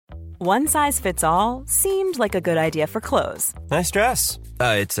One size fits all seemed like a good idea for clothes. Nice dress.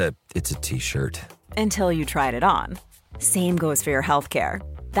 It's a t-shirt. Until you tried it on. Same goes for your healthcare.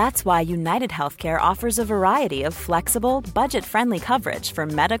 That's why United Healthcare offers a variety of flexible, budget-friendly coverage for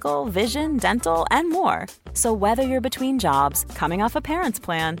medical, vision, dental, and more. So whether you're between jobs, coming off a parent's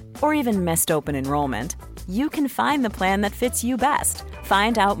plan, or even missed open enrollment, you can find the plan that fits you best.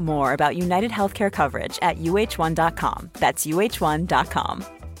 Find out more about United Healthcare coverage at uh1.com. That's uh1.com.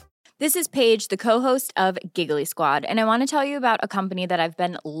 This is Paige, the co-host of Giggly Squad, and I want to tell you about a company that I've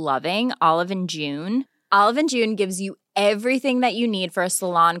been loving, Olive & June. Olive & June gives you everything that you need for a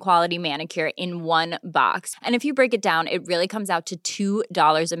salon-quality manicure in one box. And if you break it down, it really comes out to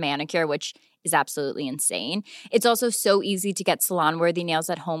 $2 a manicure, which is absolutely insane. It's also so easy to get salon-worthy nails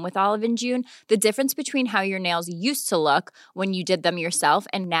at home with Olive & June. The difference between how your nails used to look when you did them yourself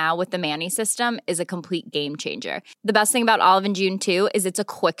and now with the Mani system is a complete game changer. The best thing about Olive & June, too, is it's a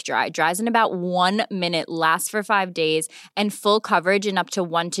quick dry. Dries in about 1 minute, lasts for 5 days, and full coverage in up to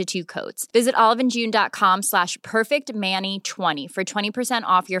 1 to 2 coats. Visit oliveandjune.com/perfectmani20 for 20%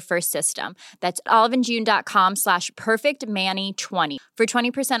 off your first system. That's oliveandjune.com/perfectmani20 for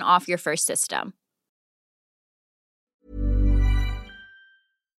 20% off your first system.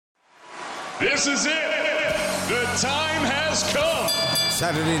 This is it. The time has come.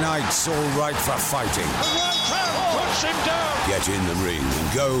 Saturday night's all right for fighting. The World Crown puts him down. Get in the ring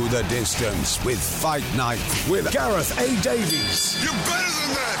and go the distance with Fight Night with Gareth A. Davies. You're better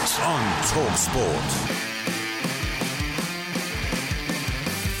than that. On TalkSport.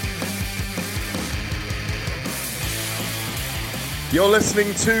 You're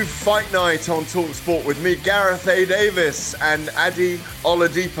listening to Fight Night on TalkSport with me, Gareth A. Davis, and Adi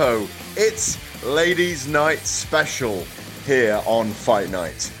Oladipo. It's Ladies' Night Special here on Fight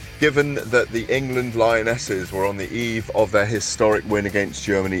Night. Given that the England Lionesses were on the eve of their historic win against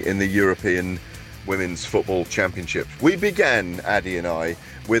Germany in the European Women's Football Championship, we began, Adi and I,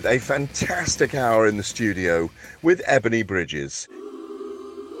 with a fantastic hour in the studio with Ebony Bridges.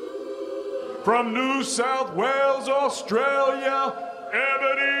 From New South Wales, Australia,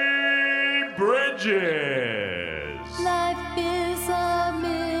 Ebony Bridges. Life is a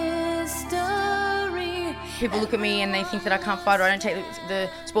mystery. People look at me and they think that I can't fight or I don't take the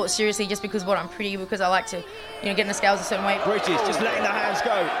sport seriously just because I'm pretty, because I like to, get in the scales a certain way. Bridges just letting the hands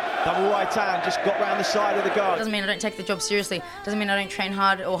go. Double right hand, just got round the side of the guard. Doesn't mean I don't take the job seriously. Doesn't mean I don't train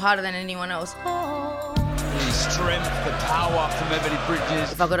hard or harder than anyone else. The strength, the power from Ebony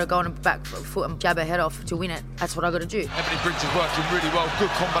Bridges. If I've got to go on a back foot and jab her head off to win it, that's what I've got to do. Ebony Bridges working really well,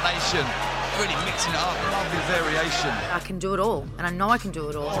 good combination. Really mixing it up, lovely variation. I can do it all, and I know I can do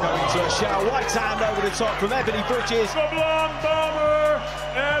it all. Going to a shower, right hand over the top from Ebony Bridges. The blonde bomber,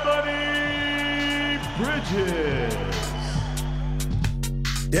 Ebony Bridges.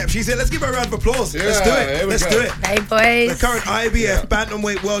 Yep, she's here. Let's give her a round of applause. Yeah, let's do it. Let's do it. Hey, boys. The current IBF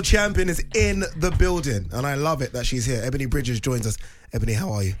Bantamweight World Champion is in the building, and I love it that she's here. Ebony Bridges joins us. Ebony, how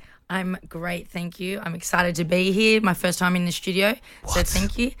are you? I'm great, thank you. I'm excited to be here. My first time in the studio, so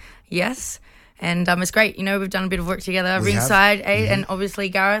thank you. Yes, and it's great. We've done a bit of work together, ringside, and obviously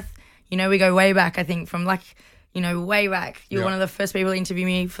Gareth. We go way back. I think from way back. You're one of the first people to interview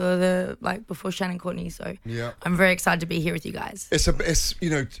me for before Shannon Courtney. So I'm very excited to be here with you guys. It's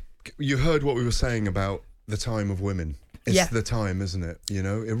you heard what we were saying about the time of women. It's the time, isn't it?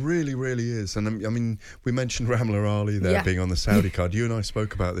 It really, really is. And I mean, we mentioned Ramla Ali there being on the Saudi card. You and I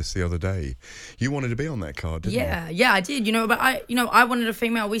spoke about this the other day. You wanted to be on that card, didn't you? Yeah, I did. But I wanted a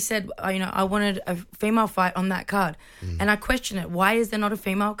female. We said, I wanted a female fight on that card, and I questioned it. Why is there not a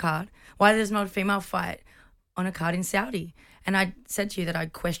female card? Why there's not a female fight on a card in Saudi? And I said to you that I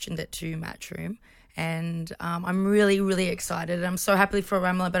questioned it to Matchroom, and I'm really, really excited. And I'm so happy for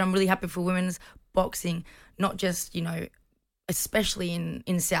Ramla, but I'm really happy for women's boxing, not just, especially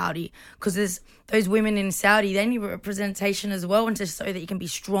in Saudi, because there's those women in Saudi, they need representation as well, and to show that you can be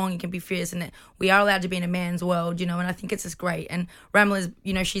strong, you can be fierce, and that we are allowed to be in a man's world, and I think it's just great. And Ramla is,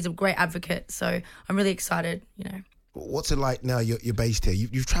 she's a great advocate, so I'm really excited, What's it like now you're based here?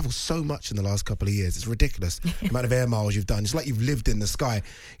 You've travelled so much in the last couple of years. It's ridiculous the amount of air miles you've done. It's like you've lived in the sky.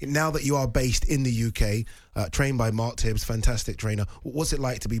 Now that you are based in the UK, trained by Mark Tibbs, fantastic trainer, what's it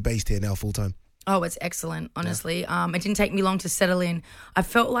like to be based here now full time? Oh, it's excellent, honestly. It didn't take me long to settle in. I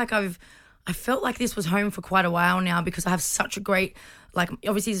felt like this was home for quite a while now, because I have such a great,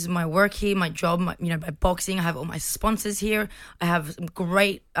 obviously this is my work here, my job, my boxing. I have all my sponsors here. I have some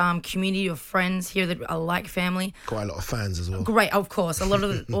great community of friends here that are like family. Quite a lot of fans as well. Great, of course. A lot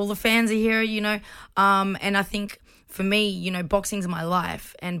of all the fans are here, and I think for me, you know, boxing's my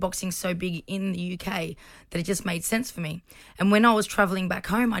life, and boxing's so big in the UK that it just made sense for me. And when I was traveling back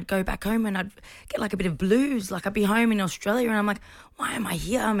home, I'd go back home and I'd get like a bit of blues. Like I'd be home in Australia and I'm like, why am I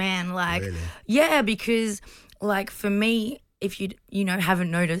here, man? Like, Really? yeah, because like for me, if you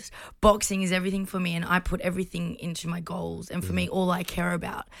haven't noticed, boxing is everything for me, and I put everything into my goals. And for me, all I care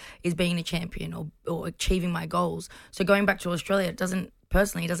about is being a champion or achieving my goals. So going back to Australia, it doesn't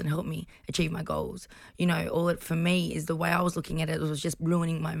help me achieve my goals. You know, all it for me is the way I was looking at it was just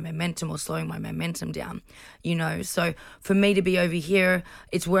ruining my momentum or slowing my momentum down. You know, so for me to be over here,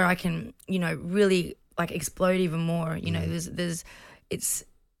 it's where I can, you know, really like explode even more. You know,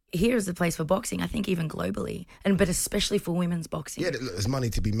 here is the place for boxing, I think, even globally, but especially for women's boxing. Yeah, there's money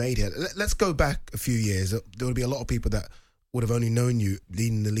to be made here. Let's go back a few years. There would be a lot of people that would have only known you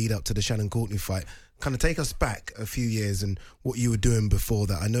leading the lead up to the Shannon Courtenay fight. Kind of take us back a few years and what you were doing before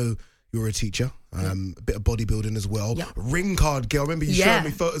that. I know you were a teacher, a bit of bodybuilding as well. Yep. Ring card girl. I remember you showing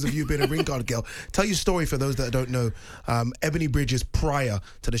me photos of you being a ring card girl. Tell your story for those that don't know. Ebony Bridges prior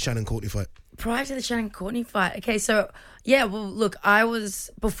to the Shannon Courtenay fight. Prior to the Shannon Courtenay fight. Okay, so, yeah, well, look,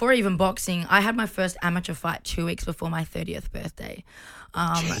 before even boxing, I had my first amateur fight 2 weeks before my 30th birthday.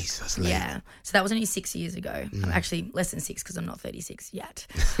 Jesus, late. Yeah, so that was only 6 years ago. Actually, less than 6 because I'm not 36 yet.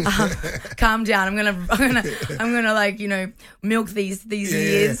 Calm down. I'm gonna like, you know, milk these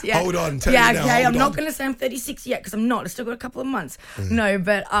years. Yeah. Hold on. Okay. I'm not gonna say I'm 36 yet because I'm not. I still got a couple of months. No,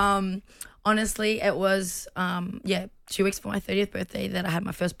 but honestly, it was 2 weeks before my 30th birthday that I had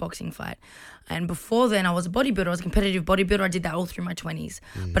my first boxing fight. And before then, I was a bodybuilder. I was a competitive bodybuilder. I did that all through my 20s.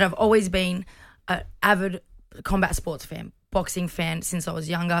 But I've always been an avid combat sports fan, boxing fan since I was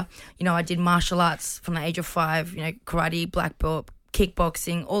younger. You know, I did martial arts from the age of 5, you know, karate, black belt,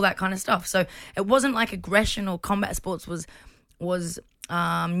 kickboxing, all that kind of stuff. So it wasn't like aggression or combat sports was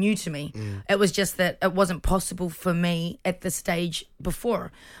new to me. It was just that it wasn't possible for me at the stage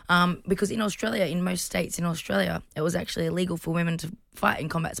before. Because in Australia, in most states in Australia, it was actually illegal for women to fight in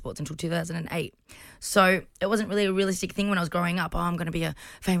combat sports until 2008. So it wasn't really a realistic thing when I was growing up. Oh, I'm going to be a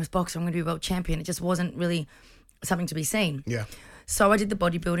famous boxer. I'm going to be a world champion. It just wasn't really something to be seen. Yeah. So I did the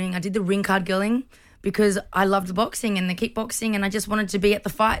bodybuilding. I did the ring card girling because I loved the boxing and the kickboxing, and I just wanted to be at the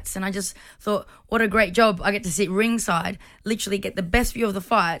fights. And I just thought, what a great job. I get to sit ringside, literally get the best view of the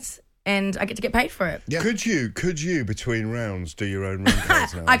fights, and I get to get paid for it. Yeah. Could you between rounds do your own ring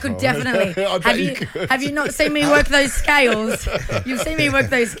cards now? I could definitely. Have you not seen me work those scales? You've seen me work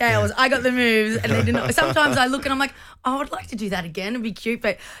those scales. I got the moves, and they didn't. Sometimes I look and I'm like, oh, I'd like to do that again. It'd be cute.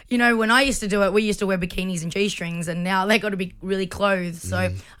 But you know, when I used to do it, we used to wear bikinis and G-strings, and now they got to be really clothed. So I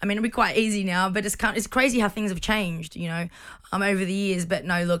mean, it'd be quite easy now. But it's crazy how things have changed, you know, over the years. But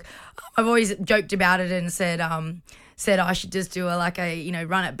no, look, I've always joked about it and said I should just do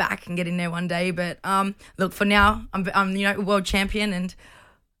run it back and get in there one day. But look, for now, I'm world champion. And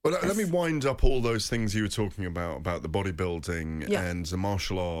well, let me wind up all those things you were talking about the bodybuilding and the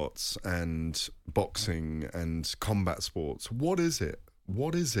martial arts and boxing and combat sports. What is it?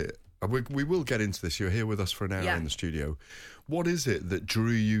 We will get into this. You're here with us for an hour in the studio. What is it that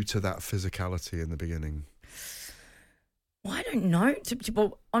drew you to that physicality in the beginning? Well, I don't know.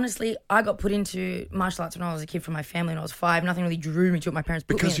 Well, honestly, I got put into martial arts when I was a kid from my family when I was 5. Nothing really drew me to it. My parents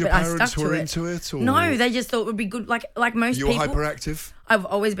put because me in your it, but parents I stuck were to into it? Or? No, they just thought it would be good. Like most people. You're hyperactive? I've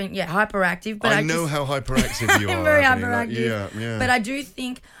always been, hyperactive. But I know how hyperactive you are. I'm very hyperactive. Yeah. But I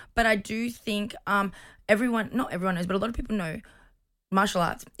do think everyone, not everyone knows, but a lot of people know martial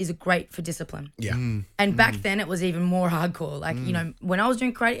arts is great for discipline. Yeah. And back then it was even more hardcore. Like, you know, when I was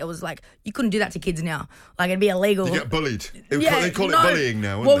doing karate, it was like, you couldn't do that to kids now. Like, it'd be illegal. You get bullied. They call it bullying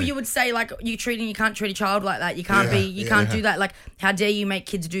now, Well, you would say, like, you can't treat a child like that. You can't can't do that. Like, how dare you make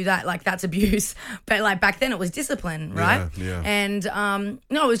kids do that? Like, that's abuse. But, like, back then it was discipline, right? Yeah. And,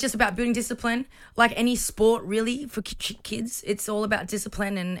 no, it was just about building discipline. Like any sport, really, for kids, it's all about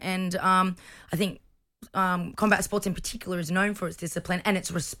discipline. And I think combat sports in particular is known for its discipline and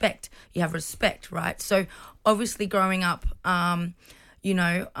its respect. You have respect, right? So obviously growing up, we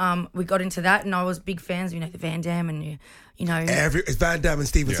got into that, and I was big fans, the Van Damme and it's Van Damme and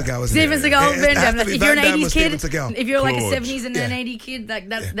Steven Seagal. Steven Seagal, Van Damme. If you're an 80s kid, if you're like a Claude. 70s and an 80 kid, like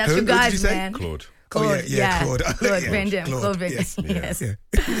that's your guys, man. Claude. Claude. Claude Van Damme. Claude Van Damme. Yes. So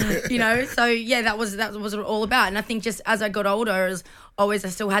that was what it was all about. And I think just as I got older, I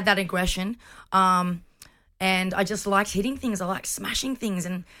still had that aggression. And I just liked hitting things. I liked smashing things.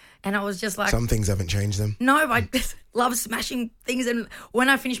 And I was just like... Some things haven't changed them. No, I just love smashing things. And when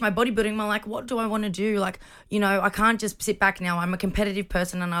I finished my bodybuilding, I'm like, what do I want to do? Like, I can't just sit back now. I'm a competitive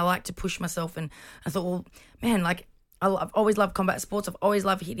person and I like to push myself. And I thought, well, man, like, I've always loved combat sports. I've always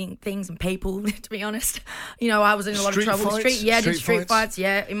loved hitting things and people, to be honest. You know, I was in a lot of trouble with street. Yeah, did street fights,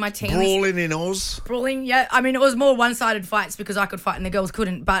 yeah, in my teens. Brawling in Oz? Brawling, yeah. I mean, it was more one-sided fights because I could fight and the girls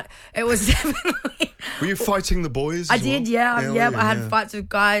couldn't, but it was definitely... Were you fighting the boys as did, well? yeah. I had fights with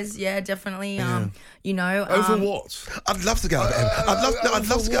guys, yeah, definitely. You know, over what? I'd love to go out. I'd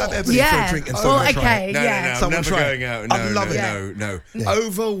love to go out Ebony yeah. for a drink and well, someone try it. No, Someone never try going out. No, I'd love it. No.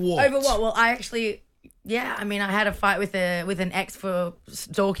 Over what? Over what? Well, I actually, yeah. I mean, I had a fight with an ex for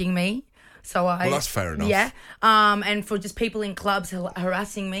stalking me. So well, that's fair enough. Yeah. And for just people in clubs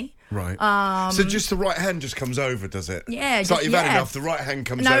harassing me. Right. So just the right hand just comes over, does it? Yeah. It's like you've had enough. The right hand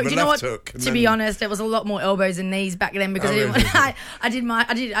comes over. Do you know left what? hook. To be honest, it was a lot more elbows and knees back then because I did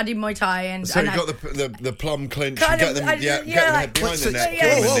Muay Thai and. So and you got the plum clinch kind and of, get the head behind the neck.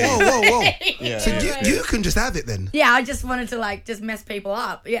 Whoa. So you can just have it then. Yeah, I just wanted to just mess people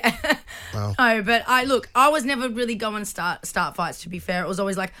up. Yeah. Wow. No, but I was never really going start fights. To be fair, it was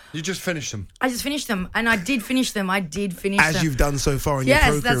always like you just finished them. I just finished them, and I did finish them. As you've done so far in your pro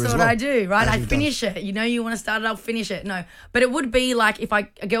career as well. Yes, that's what I do. Right, I finish it. You know, you want to start it, I'll finish it. No, but it would be like if a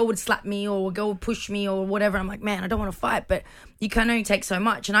girl would slap me or a girl would push me or whatever. I'm like, man, I don't want to fight, but you can only take so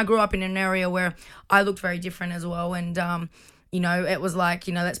much. And I grew up in an area where I looked very different as well, and you know, it was like,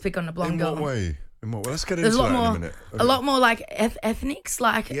 you know, let's pick on the blonde girl. In what way? Let's get into that in a minute. A lot more like ethnics,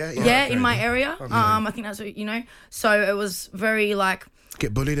 like in my area. Okay. I think that's what, you know. So it was very like.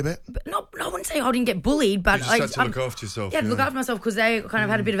 Get bullied a bit? But I wouldn't say I didn't get bullied, but you just had to look after yourself. Yeah, look after myself because they kind of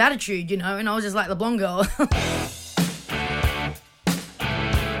had a bit of attitude, you know, and I was just like the blonde girl.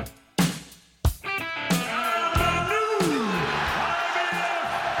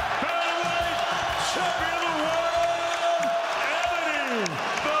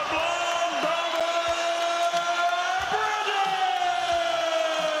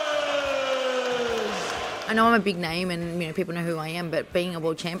 I know I'm a big name and, you know, people know who I am, but being a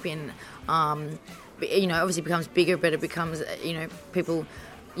world champion, you know, obviously becomes bigger, but it becomes, you know, people,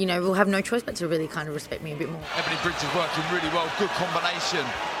 you know, will have no choice but to really kind of respect me a bit more. Ebony Bridges working really well, good combination,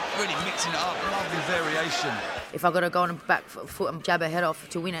 really mixing it up, lovely variation. If I've got to go on a back foot and jab her head off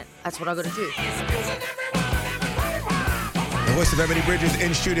to win it, that's what I've got to do. The voice of Ebony Bridges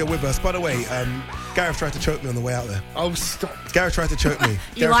in studio with us. By the way, Gareth tried to choke me on the way out there. Oh, stop. Gareth tried to choke me.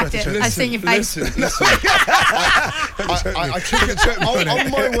 You liked it. I've seen your face. Listen. I took it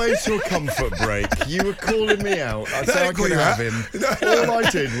on my way to a comfort break. You were calling me out. I said I could have him. All I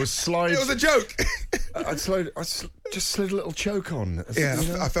did was slide. It was a joke. I just slid a little choke on. Yeah,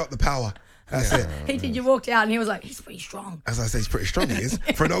 you know? I felt the power. That's it. He did. You walked out and he was like, he's pretty strong. As I say, he's pretty strong, he is.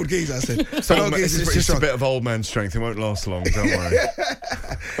 For an old geezer, I said. It's just a bit of old man strength. It won't last long, don't worry.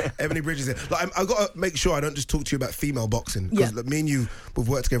 Ebony Bridges here. Like, I've got to make sure I don't just talk to you about female boxing. Because me and you, we've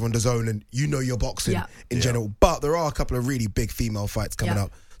worked together on DAZN and you know your boxing in general. But there are a couple of really big female fights coming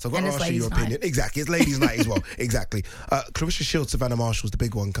up. So I've got to ask you your opinion. Exactly. It's ladies' night as well. Exactly. Clarissa Shields, Savannah Marshall's the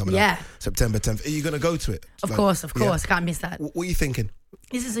big one coming up. September 10th. Are you going to go to it? Of course. Can't miss that. What are you thinking?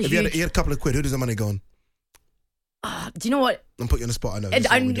 This is a huge... You had a couple of quid. Who does the money go on? Do you know what? I'm putting you on the spot.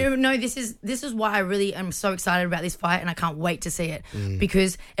 I know. This is why I really am so excited about this fight and I can't wait to see it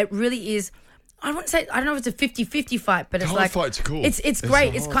because it really is. I don't know if it's a 50-50 fight, but it's like fight to call. It's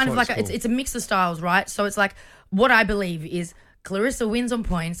great. It's kind of like it's a mix of styles, right? So it's like what I believe is Clarissa wins on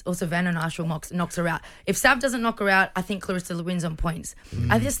points or Savannah Marshall knocks her out. If Sav doesn't knock her out, I think Clarissa wins on points.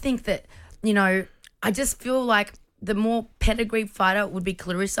 I just think that, you know, I just feel like the more pedigree fighter would be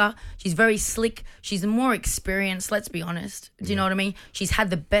Clarissa. She's very slick. She's more experienced, let's be honest. Do you know what I mean? She's had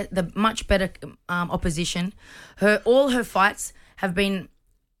the much better opposition. All her fights have been,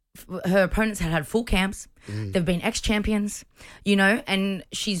 her opponents had full camps. They've been ex-champions, you know, and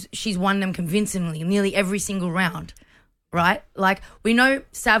she's won them convincingly nearly every single round, right? Like, we know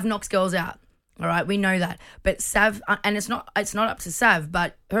Sav knocks girls out. All right, we know that. But Sav, and it's not up to Sav,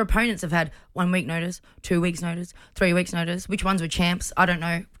 but her opponents have had 1 week notice, 2 weeks notice, 3 weeks notice. Which ones were champs? I don't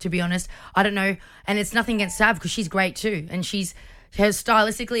know, to be honest. I don't know. And it's nothing against Sav because she's great too. And she's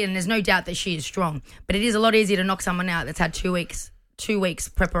stylistically, and there's no doubt that she is strong. But it is a lot easier to knock someone out that's had 2 weeks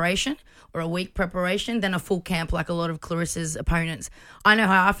preparation or a week preparation than a full camp like a lot of Clarissa's opponents. I know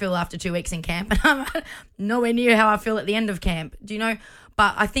how I feel after 2 weeks in camp, and I'm nowhere near how I feel at the end of camp. Do you know?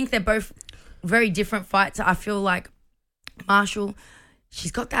 But I think they're both very different fights. I feel like Marshall,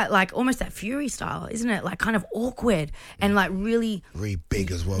 she's got that like almost that Fury style, isn't it? Like kind of awkward and like really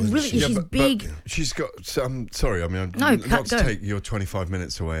big as well. Isn't really, she? she's big. But she's got. Sorry, I mean, No, not to go. take your 25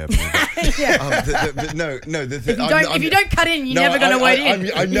 minutes away. Ebony, If you don't cut in, you're never going to wait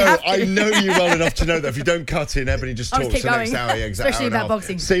in. I know you well enough to know that if you don't cut in, Ebony just I'll talks keep the next going. hour. Yeah, exactly. Especially about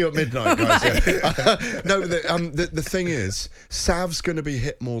boxing. See you at midnight, guys. Yeah. No, the thing is, Sav's going to be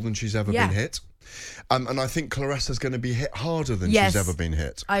hit more than she's ever been hit. And I think Claressa's going to be hit harder than she's ever been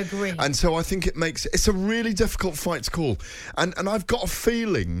hit. I agree. And so I think it's a really difficult fight to call. And I've got a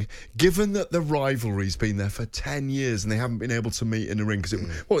feeling, given that the rivalry's been there for 10 years and they haven't been able to meet in the ring, because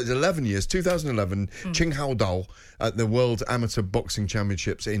it's 11 years, 2011, Qing Hao Dao at the World Amateur Boxing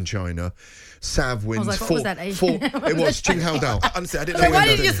Championships in China. Sav wins. I was like, what was that Asian? It was Qing Hao Dao. Honestly, I didn't So know. why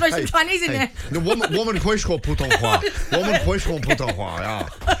did you just throw some Chinese in there? The woman 会说普通话. Woman 会说普通话, yeah.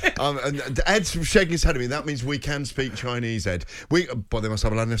 And Ed's shaking his head at me. That means we can speak Chinese, Ed. Podemos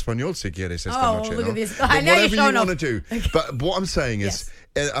hablar en español si quieres esta noche. Look no? at this. But I know whatever you're you showing want to do. But what I'm saying is,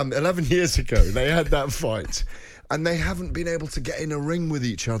 11 years ago, they had that fight. And they haven't been able to get in a ring with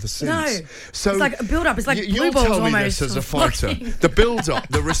each other since. No. So it's like a build-up. It's like blue you'll balls tell me almost. this as a fighter. The build-up,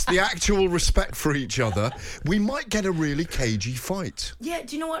 the actual respect for each other. We might get a really cagey fight. Yeah,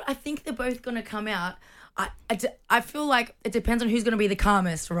 do you know what? I think they're both going to come out. I feel like it depends on who's going to be the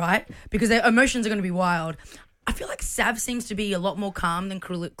calmest, right? Because their emotions are going to be wild. I feel like Sav seems to be a lot more calm than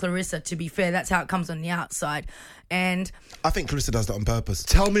Claressa, to be fair. That's how it comes on the outside. And I think Claressa does that on purpose.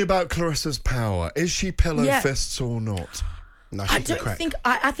 Tell me about Claressa's power. Is she pillow fists or not? No, she can crack.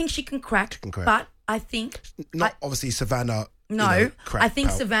 I think she can crack. But I think... Not obviously Savannah... No, I think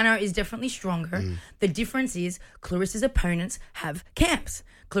Savannah is definitely stronger. The difference is Claressa's opponents have camps.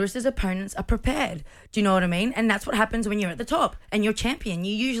 Claressa's opponents are prepared. Do you know what I mean? And that's what happens when you're at the top and you're champion.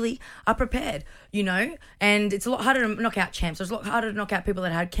 You usually are prepared, you know? And it's a lot harder to knock out champs. It's a lot harder to knock out people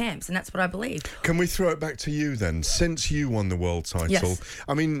that had camps, and that's what I believe. Can we throw it back to you then? Since you won the world title,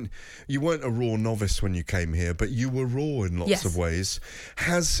 I mean, you weren't a Raw novice when you came here, but you were Raw in lots of ways.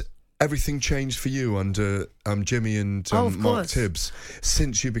 Has everything changed for you under Jimmy and Mark Tibbs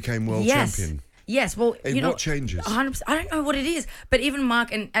since you became world champion? Yes, well, you know, what changes? 100%. I don't know what it is, but even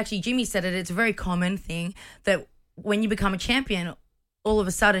Mark and actually Jimmy said it. It's a very common thing that when you become a champion, all of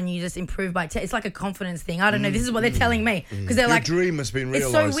a sudden you just improve by. It's like a confidence thing. I don't know. This is what they're telling me because they're like, your dream has been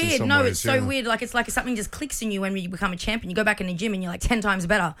realised. It's so weird. In some no, ways, it's so weird. Like it's like something just clicks in you when you become a champion. You go back in the gym and you're like 10 times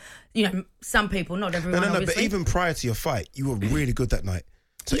better. You know, some people, not everyone. No. Obviously. But even prior to your fight, you were really good that night.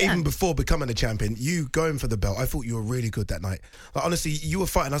 So even before becoming a champion, you going for the belt, I thought you were really good that night. Like honestly, you were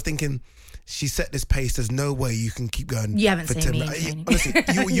fighting. I was thinking, she set this pace. There's no way you can keep going. You haven't for seen 10 me. minutes.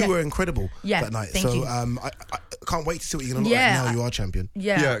 Honestly, you were incredible that night. Thank you. I can't wait to see what you're going to look like now you are champion.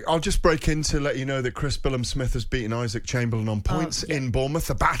 Yeah, I'll just break in to let you know that Chris Billam-Smith has beaten Isaac Chamberlain on points in Bournemouth,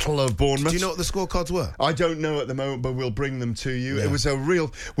 the Battle of Bournemouth. Do you know what the scorecards were? I don't know at the moment, but we'll bring them to you. It was a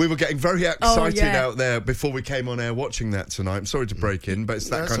real... We were getting very excited out there before we came on air watching that tonight. I'm sorry to break in, but it's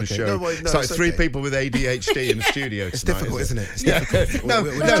that kind of show. It's like three people with ADHD in the studio It's tonight, difficult, isn't it? It's difficult. No,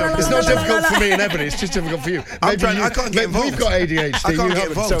 it's not difficult for me and Ebony. It's just difficult for you. I can't get involved. We've got ADHD. I can't get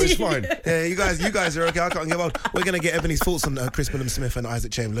involved. So it's fine. Yeah, you guys are okay. I can't get involved. We're going to get Ebony's thoughts on Chris Billam-Smith and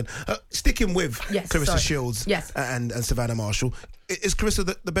Isaac Chamberlain. Sticking with Claressa Shields and Savannah Marshall. Is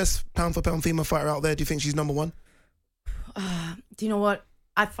Claressa the best pound-for-pound female fighter out there? Do you think she's number one? Do you know what?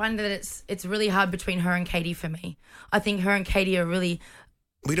 I find that it's really hard between her and Katie for me. I think her and Katie are really...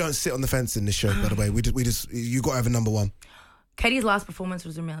 We don't sit on the fence in this show, by the way. We just you got to have a number one. Katie's last performance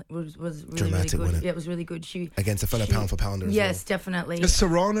was really dramatic, really good. wasn't it? Yeah, it was really good. She against a fellow pound for pounder. Yes, definitely. Is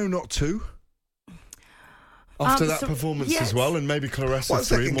Serrano not two? After that performance as well, and maybe Claressa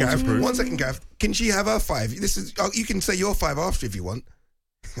three. One second, Gav. Can she have her 5? This is you can say your 5 after if you want.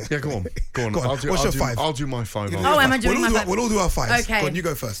 Yeah, go on. What's your 5? I'll do my 5. Am I doing my 5? We'll all do our 5s. Okay. Go on, you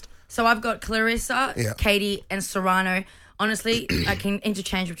go first. So I've got Claressa, Katie, and Serrano. Honestly, I can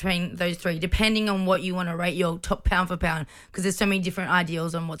interchange between those 3, depending on what you want to rate your top pound for pound, because there's so many different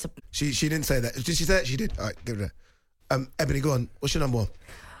ideals on what's a... She didn't say that. Did she say that? She did. All right, give it a... Ebony, go on. What's your number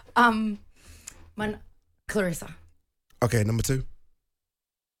 1? Claressa. Okay, number 2?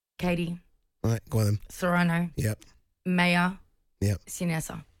 Katie. All right, go on then. Serrano. Yep. Maya. Yep.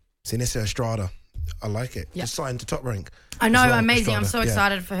 Sinessa Estrada. I like it. Yep. Just signed to Top Rank. I know, well, amazing. Estrada. I'm so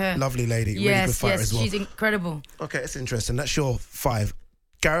excited for her. Lovely lady. Really good fighter as well. She's incredible. Okay, it's interesting. That's your 5.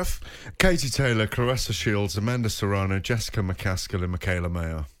 Gareth? Katie Taylor, Claressa Shields, Amanda Serrano, Jessica McCaskill, and Michaela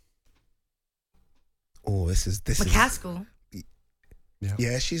Mayer. Oh, this is McCaskill? Yeah.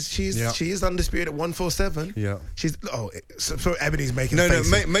 Yeah, she is undisputed at 147. Yeah. So Ebony's making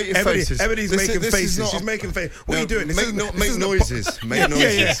faces. No, make your faces. Ebony's making faces. She's making faces. What are you doing? Make noises. Make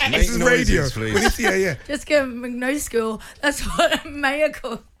noises. Yeah. Make This is radio. noises, please. Yeah. Just give him no school. That's what Maya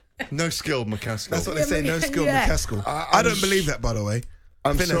called. No skill, McCaskill. That's what they say. No skill, Yeah. McCaskill. I don't believe that, by the way.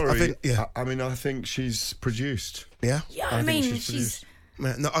 I'm sorry. I think she's produced. Yeah. Yeah, I mean, she's.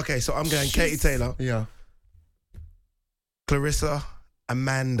 No, okay. So I'm going Katie Taylor. Yeah. Clarissa,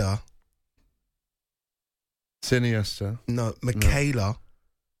 Amanda. Sinister. No, Michaela.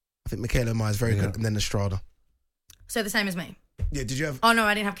 I think Michaela Myers very good, and then Estrada. So the same as me. Yeah. Did you have? Oh no,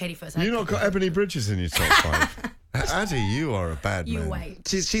 I didn't have Katie first. You not got Ebony Bridges in your top 5. Addy, you are a bad man. You wait.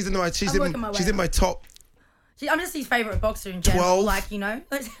 She's in my top. I'm just his favourite boxer in general. 12. Like, you know.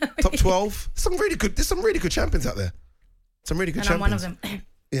 Top 12. There's some really good champions out there. Some really good champions. I'm one of them.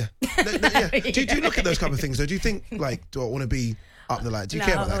 Yeah. Do you look at those kind of things though? Do you think like, do I want to be up the line? Do you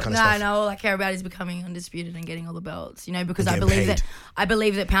care about that kind of stuff? No, all I care about is becoming undisputed and getting all the belts. You know, because And I getting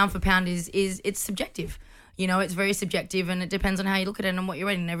believe that pound for pound is it's subjective. You know, it's very subjective, and it depends on how you look at it and what you're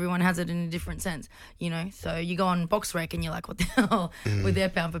rating. Everyone has it in a different sense, you know. So you go on BoxRec and you're like, what the hell with their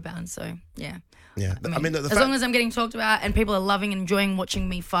pound for pound? So, yeah. Yeah. I mean as long as I'm getting talked about and people are loving and enjoying watching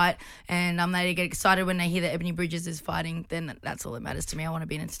me fight, and they get excited when they hear that Ebony Bridges is fighting, then that's all that matters to me. I want to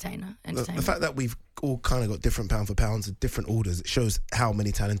be an entertainer. The fact that we've all kind of got different pound for pounds and different orders, it shows how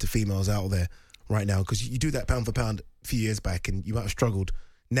many talented females out there right now. Because you do that pound for pound a few years back and you might have struggled.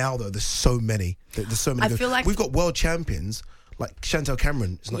 Now, though, there's so many. There's so many. I feel like we've got world champions like Chantel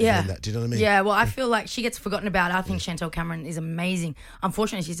Cameron is not even that. Do you know what I mean? Yeah, well, I feel like she gets forgotten about. I think Chantel Cameron is amazing.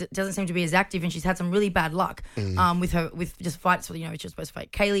 Unfortunately, she doesn't seem to be as active, and she's had some really bad luck with just fights. You know, she was supposed to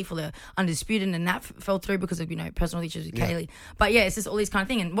fight Kaylee for the undisputed, and that fell through because of, you know, personal issues with Kaylee. But yeah, it's just all these kind of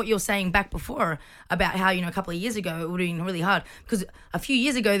things. And what you're saying back before about how, you know, a couple of years ago it would have been really hard, because a few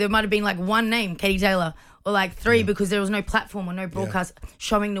years ago there might have been like one name, Katie Taylor, or like 3 because there was no platform or no broadcast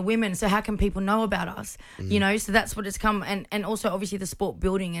showing the women. So how can people know about us? You know, so that's what it's come. And also obviously the sport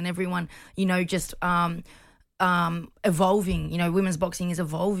building and everyone, you know, just evolving. You know, women's boxing is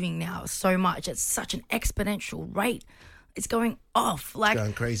evolving now so much. It's such an exponential rate. It's going off. Like, it's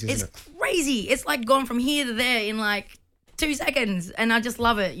going crazy, isn't it? It's crazy. It's like gone from here to there in like 2 seconds. And I just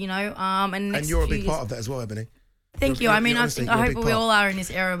love it, you know. And you're a big part of that as well, Ebony. Thank you. I mean, I hope we all are in this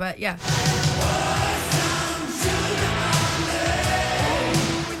era, but yeah.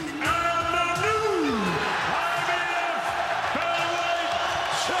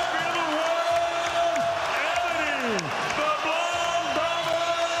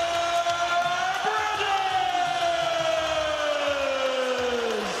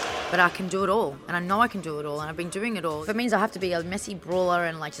 But I can do it all, and I know I can do it all, and I've been doing it all. If it means I have to be a messy brawler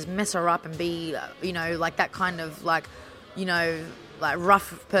and like just mess her up and be, you know, like that kind of like, you know, like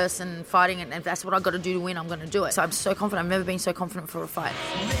rough person fighting, and if that's what I've got to do to win, I'm going to do it. So I'm so confident. I've never been so confident for a fight.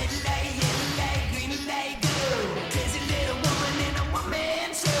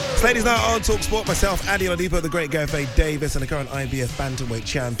 Ladies Night on Talk Sport. Myself, Addy Oladipo, the great Gareth A. Davis, and the current IBF bantamweight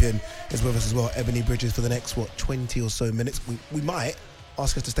champion is with us as well, Ebony Bridges, for the next 20 or so minutes. We might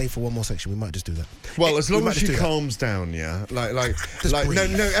ask her to stay for one more section. We might just do that. Well, as long as she calms down, yeah. Like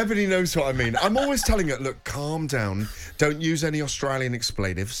no, Ebony knows what I mean. I'm always telling her, look, calm down. Don't use any Australian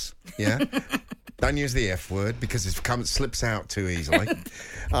expletives, yeah. Don't use the F word because it slips out too easily.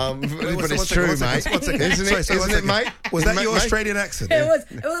 But it's true, mate. Isn't it, mate? Was that your Australian accent? It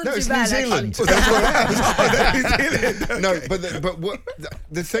wasn't no, it's too bad, New Zealand. No, but what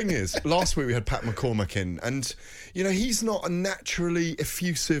the thing is, last week we had Pat McCormack in, and you know he's not a naturally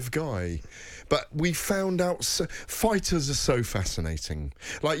effusive guy. But we found out fighters are so fascinating.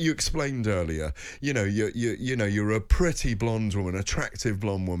 Like you explained earlier, you know, you're a pretty blonde woman, attractive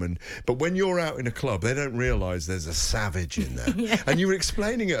blonde woman. But when you're out in a club, they don't realise there's a savage in there. Yeah. And you were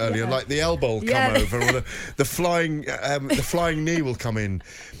explaining it earlier, like the elbow will come over, or the flying knee will come in.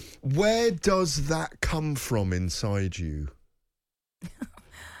 Where does that come from inside you?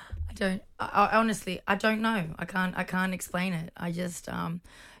 I honestly, I don't know. I can't explain it. I just,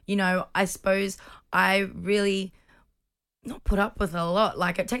 you know, I suppose I really not put up with a lot.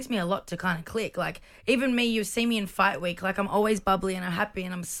 Like, it takes me a lot to kind of click. Like, even me, you see me in fight week, like I'm always bubbly and I'm happy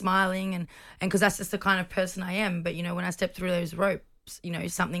and I'm smiling and because that's just the kind of person I am. But, you know, when I step through those ropes, you know,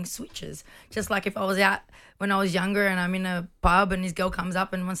 something switches. Just like if I was out when I was younger and I'm in a pub and this girl comes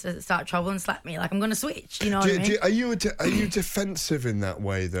up and wants to start trouble and slap me, like I'm going to switch, you know what I mean? Are you defensive in that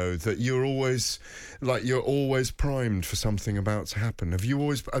way, though, that you're always primed for something about to happen? Are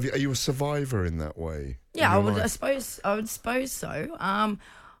you a survivor in that way? Yeah, I would suppose so.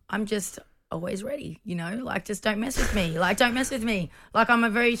 I'm just, always ready, you know, like just don't mess with me. Like don't mess with me. Like I'm a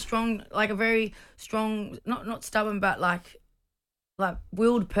very strong, not stubborn, but like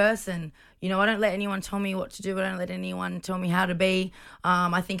willed person. You know, I don't let anyone tell me what to do. I don't let anyone tell me how to be.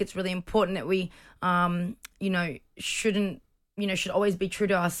 I think it's really important that we, should always be true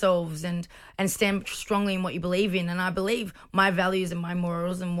to ourselves and stand strongly in what you believe in. And I believe my values and my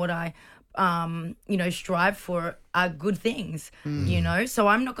morals and what I, strive for are good things, you know? So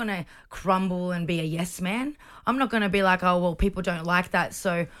I'm not going to crumble and be a yes man. I'm not going to be like, oh, well, people don't like that,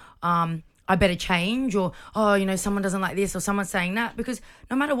 so I better change, or, oh, you know, someone doesn't like this or someone's saying that, because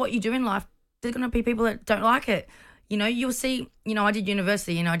no matter what you do in life, there's going to be people that don't like it. You know, you'll see, you know, I did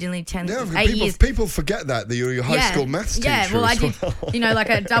university, you know, I did only 8 years. People forget that you're your high school maths teacher. Yeah, well, I did, you know, like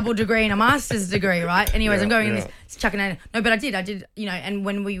a double degree and a master's degree, right? Anyways, I'm going in this, chucking it. No, but I did, you know, and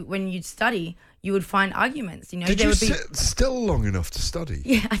when you'd study, you would find arguments, you know. Did you sit still long enough to study?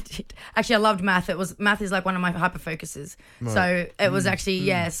 Yeah, I did. Actually, I loved math. Math is like one of my hyper focuses. Right. So it was actually,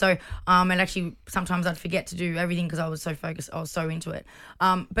 yeah. So, and actually sometimes I'd forget to do everything because I was so focused. I was so into it.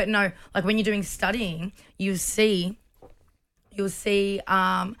 But no, like when you're doing studying, you'll see,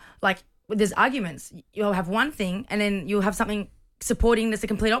 like there's arguments. You'll have one thing and then you'll have something supporting that's the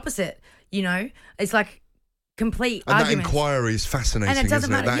complete opposite, you know. It's like complete and arguments. That inquiry is fascinating, and it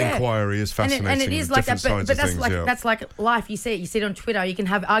doesn't isn't it? matter, That inquiry is fascinating. And it is like that, but that's like life. You see it on Twitter. You can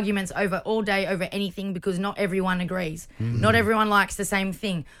have arguments all day over anything because not everyone agrees. Not everyone likes the same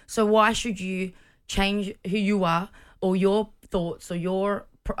thing. So why should you change who you are or your thoughts or your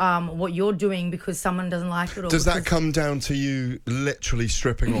what you're doing because someone doesn't like it? Or does that come down to you literally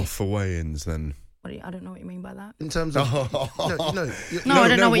stripping off for weigh-ins then? I don't know what you mean by that. In terms of... I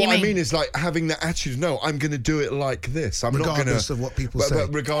don't know what you mean. What I mean is like having that attitude, no, I'm going to do it like this. I'm not going to... Regardless of what people say.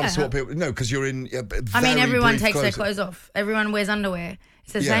 Regardless of what people... No, because you're in I mean, everyone takes their clothes off. Everyone wears underwear.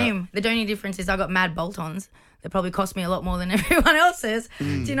 It's the same. The only difference is I got mad bolt-ons. They probably cost me a lot more than everyone else's. Do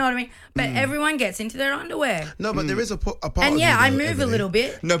you know what I mean? But everyone gets into their underwear. No, but there is a part and of yeah, you, I move a little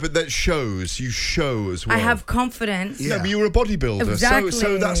bit. No, but that shows. You show as well. I have confidence. Yeah. No, but you're a bodybuilder. Exactly.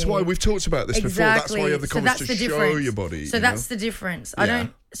 So that's why we've talked about this before. That's why you have the confidence to show your body. So that's the difference. I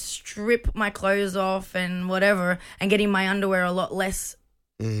don't strip my clothes off and whatever and get in my underwear a lot less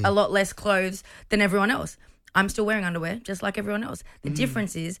clothes than everyone else. I'm still wearing underwear just like everyone else. The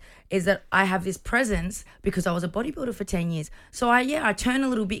difference is that I have this presence because I was a bodybuilder for 10 years. So I turn a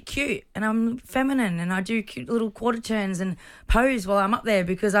little bit cute and I'm feminine and I do cute little quarter turns and pose while I'm up there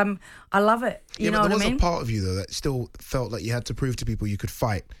because I love it. You know what I mean? There was a part of you though that still felt like you had to prove to people you could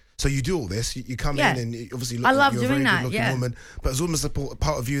fight. So you do all this, you come in and you obviously look like you're a very good-looking woman, but it's almost a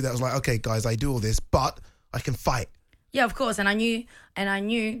part of you that was like, okay, guys, I do all this, but I can fight. Yeah, of course, and I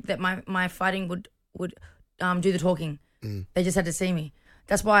knew that my fighting would do the talking. They just had to see me.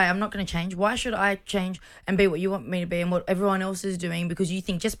 That's why I'm not going to change. Why should I change and be what you want me to be and what everyone else is doing? Because you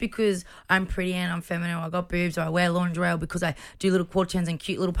think just because I'm pretty and I'm feminine or I got boobs or I wear lingerie or because I do little quarter turns and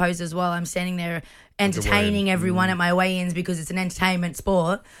cute little poses while I'm standing there entertaining everyone at my weigh-ins because it's an entertainment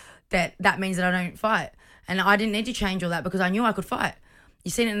sport, that means that I don't fight. And I didn't need to change all that because I knew I could fight.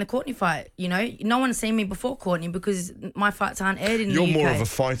 You've seen it in the Courtney fight, you know. No one's seen me before Courtney because my fights aren't aired in the UK. You're more of a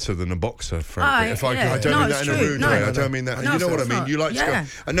fighter than a boxer, frankly. I don't mean that in a rude way. I don't mean that. You know what I mean? You like to go...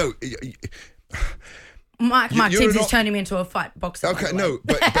 I know... Mark Tibbs is turning me into a fight boxer. Okay, no,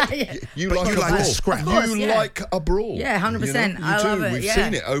 but you like a brawl. Scrap. You like a brawl. Yeah, 100%. I love it. We've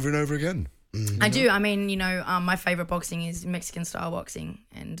seen it over and over again. I do. I mean, you know, my favourite boxing is Mexican style boxing.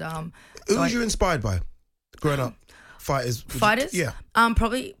 And who was you inspired by growing up? Fighters? Yeah.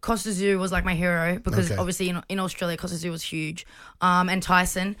 Probably Costa Zoo was like my hero because obviously in Australia Costa Zoo was huge. And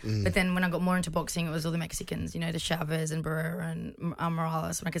Tyson. But then when I got more into boxing, it was all the Mexicans, you know, the Chavez and Barrera and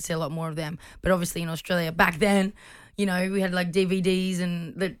Morales, and I could see a lot more of them. But obviously in Australia back then, you know, we had like DVDs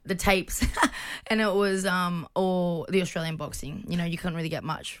and the tapes and it was all the Australian boxing. You know, you couldn't really get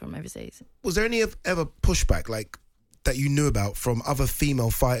much from overseas. Was there any ever pushback like that you knew about from other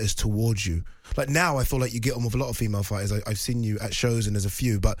female fighters towards you? Like now I feel like you get on with a lot of female fighters. I've seen you at shows and there's a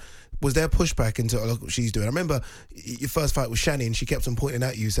few, but was there pushback into look what she's doing? I remember your first fight with Shani and she kept on pointing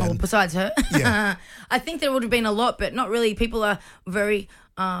at you saying... Oh, besides her? Yeah. I think there would have been a lot, but not really. People are very...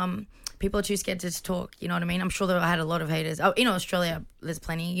 people are too scared to talk, you know what I mean? I'm sure that I had a lot of haters. Oh, in Australia, there's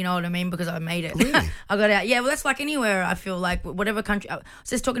plenty, you know what I mean? Because I made it. Really? I got out. Yeah, well, that's like anywhere, I feel like. Whatever country... I was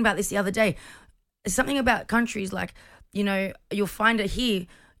just talking about this the other day. There's something about countries like, you know, you'll find it here.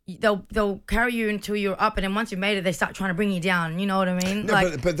 they'll carry you until you're up, and then once you've made it, they start trying to bring you down. You know what I mean?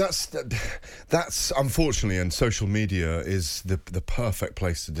 No, but that's unfortunately, and social media is the perfect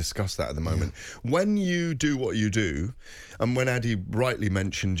place to discuss that at the moment. When you do what you do, and when Addy rightly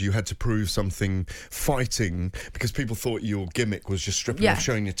mentioned you had to prove something fighting because people thought your gimmick was just stripping off,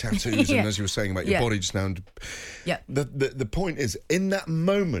 showing your tattoos, and as you were saying about your body just now. The point is, in that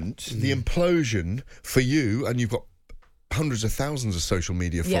moment, the implosion for you, and you've got hundreds of thousands of social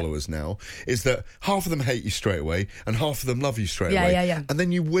media followers now, is that half of them hate you straight away and half of them love you straight away. And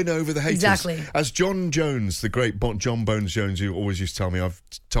then you win over the haters. Exactly. As John Jones, the great John Bones Jones, who always used to tell me, I've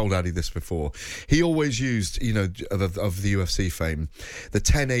told Addy this before, he always used, you know, of the UFC fame, the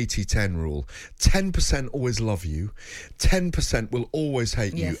 10-80-10 rule. 10% always love you, 10% will always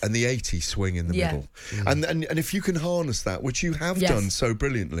hate you, and the 80 swing in the middle. And if you can harness that, which you have done so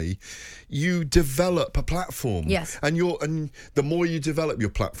brilliantly, you develop a platform. And the more you develop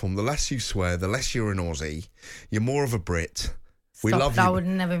your platform, the less you swear, the less you're an Aussie, you're more of a Brit. We love you. I would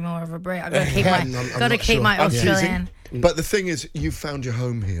never be more of a Brit. I gotta keep my Australian. But the thing is, you've found your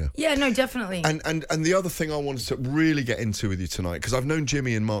home here. Yeah, no, definitely. And the other thing I wanted to really get into with you tonight, because I've known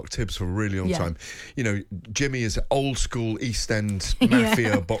Jimmy and Mark Tibbs for a really long time. You know, Jimmy is old school East End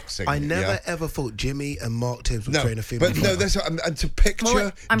mafia boxing. I never ever thought Jimmy and Mark Tibbs would train a female. But there's and to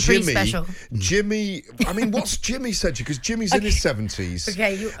picture I'm Jimmy. pretty special. Jimmy, I mean, what's Jimmy said to you? Because Jimmy's in his 70s.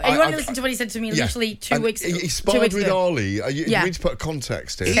 Okay, you want to listen to what he said to me literally 2 weeks ago? He sparred with Ali. You need to put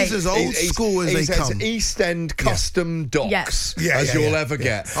context in. He's as old school as they come. East End custom docs. As you'll ever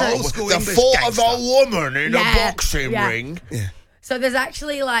get. Old school the English thought gangster. of a woman in a boxing ring. So there's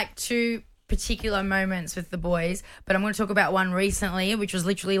actually like 2 particular moments with the boys, but I'm going to talk about one recently, which was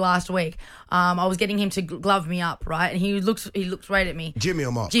literally last week. I was getting him to glove me up, right? And he looked right at me. Jimmy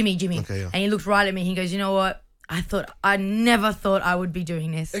or Mark? Jimmy. Okay, And he looked right at me. He goes, you know what? I never thought I would be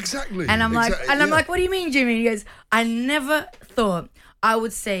doing this. Exactly. And I'm like, what do you mean, Jimmy? He goes, I never thought I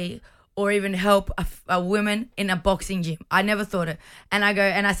would say or even help a woman in a boxing gym. I never thought it. And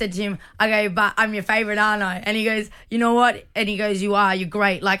I said to him, but I'm your favourite, aren't I? And he goes, you know what? And he goes, you are, you're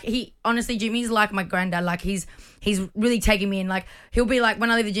great. Like honestly, Jimmy's like my granddad. Like he's really taking me in. Like he'll be like, when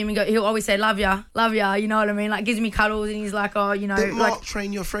I leave the gym, he'll always say, love ya, you know what I mean? Like gives me cuddles and he's like, oh, you know. Did Mark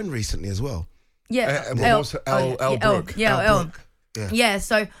train your friend recently as well? Yeah. El Brook. Yeah,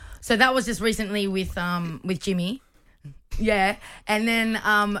 so that was just recently with Jimmy. Yeah, and then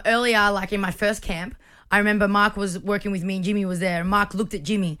earlier, like in my first camp, I remember Mark was working with me and Jimmy was there. And Mark looked at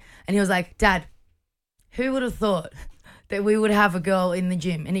Jimmy and he was like, Dad, who would have thought that we would have a girl in the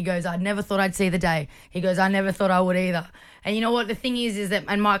gym? And he goes, I never thought I'd see the day. He goes, I never thought I would either. And you know what? The thing is that,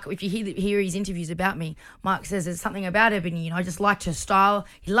 and Mark, if you hear his interviews about me, Mark says there's something about Ebony, you know, I just liked her style.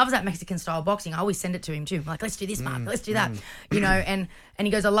 He loves that Mexican style boxing. I always send it to him too. I'm like, let's do this, Mark, let's do that. You know, and he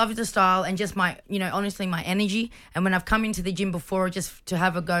goes, I love the style and just my, you know, honestly, my energy. And when I've come into the gym before just to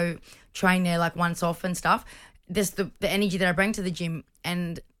have a go train there like once off and stuff, there's the energy that I bring to the gym.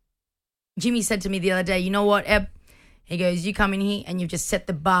 And Jimmy said to me the other day, you know what, Eb? He goes, you come in here and you've just set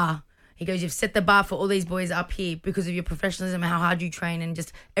the bar. He goes, you've set the bar for all these boys up here because of your professionalism and how hard you train and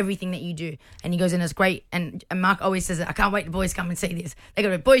just everything that you do. And he goes, and it's great. And Mark always says, I can't wait the boys come and see this. They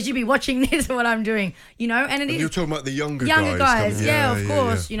go, boys, you be watching this what I'm doing, you know? And you're talking about the younger guys. Yeah, of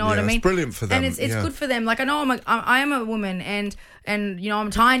course. You know what I mean? It's brilliant for them. And it's good for them. Like I know I am a woman and you know,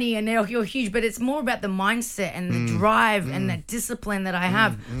 I'm tiny and you're huge, but it's more about the mindset and the drive and the discipline that I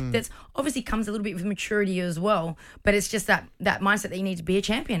have. That's obviously comes a little bit with maturity as well, but it's just that mindset that you need to be a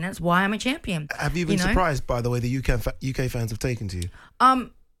champion. That's why I'm a champion. Have you been surprised by the way the UK fans have taken to you?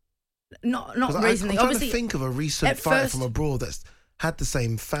 Not recently. I'm trying to think of a recent fighter from abroad that's had the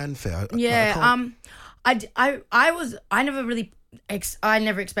same fanfare. I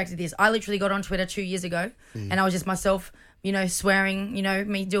never expected this. I literally got on Twitter 2 years ago and I was just myself, you know, swearing, you know,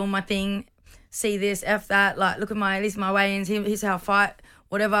 me doing my thing, see this, F that, like, look at this is my weigh-ins, here's how I fight,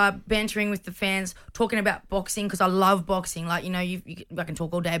 whatever, bantering with the fans, talking about boxing, because I love boxing. Like, you know, I can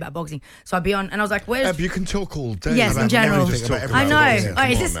talk all day about boxing. So I'd be on, and I was like, where's... you can talk all day. Yes, in general. I know.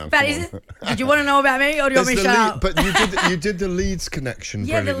 Did you want to know about me, or do you want me to shut up? But you did the Leeds connection.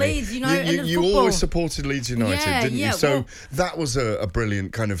 Yeah, the Leeds, you know, you always supported Leeds United, didn't you? So that was a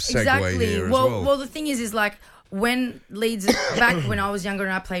brilliant kind of segue here as well. Well, the thing is like, when Leeds, back when I was younger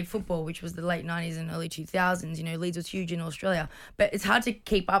and I played football, which was the late 90s and early 2000s, you know, Leeds was huge in Australia. But it's hard to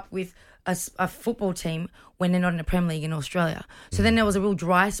keep up with a football team when they're not in the Premier League in Australia. So then there was a real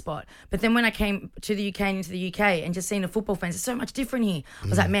dry spot. But then when I came to the UK and into the UK and just seeing the football fans, it's so much different here. I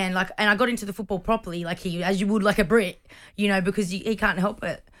was like, man, like, and I got into the football properly, like as you would like a Brit, you know, because he can't help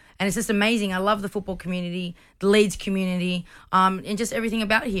it. And it's just amazing. I love the football community, the Leeds community, and just everything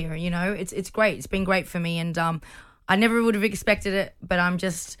about here. You know, it's great. It's been great for me, and I never would have expected it, but I'm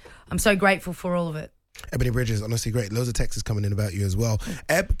so grateful for all of it. Ebony Bridges, honestly great. Loads of texts coming in about you as well.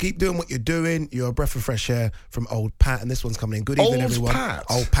 Eb, keep doing what you're doing. You're a breath of fresh air from Old Pat, and this one's coming in. Good evening, everyone. Pat?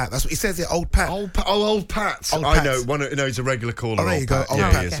 Old Pat. That's what he says here, Old Pat. Old Pat. Old Pat. I know. He's a regular caller. Oh, there you go. Old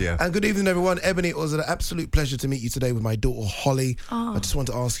Yeah, Pat. he is, yeah. And good evening, everyone. Ebony, it was an absolute pleasure to meet you today with my daughter, Holly. Oh. I just want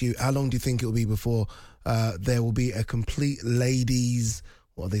to ask you, how long do you think it will be before there will be a complete ladies,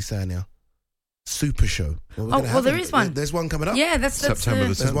 what are they saying now? Super show. There is one. There's one coming up. Yeah, that's September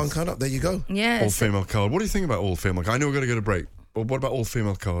the 10th. There's one coming up. There you go. Yeah. All-female card. What do you think about all-female card? I know we're going to go to break, but what about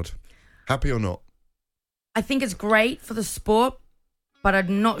all-female card? Happy or not? I think it's great for the sport, but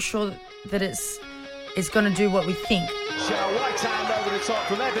I'm not sure that it's going to do what we think. Right hand over the top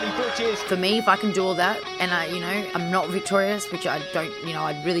from Ebony Bridges. For me, if I can do all that, and I'm not victorious, which I don't,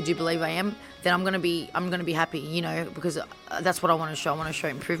 I really do believe I am, then I'm gonna be happy, because that's what I want to show. I want to show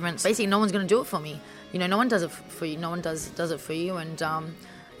improvements. Basically, no one's gonna do it for me. No one does it for you. No one does it for you, and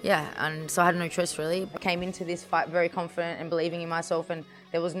and so I had no choice really. I came into this fight very confident and believing in myself, and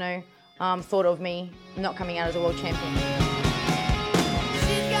there was no thought of me not coming out as a world champion.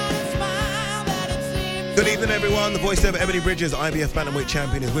 Good evening, everyone. The voice of Ebony Bridges, IBF Bantamweight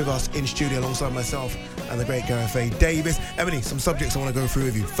champion, is with us in studio alongside myself and the great Gareth A. Davis. Ebony, some subjects I want to go through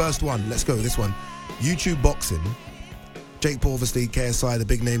with you. First one, let's go. This one, YouTube boxing. Jake Paul, obviously, KSI, the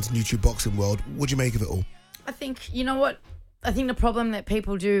big names in YouTube boxing world. What do you make of it all? I think, you know what? I think the problem that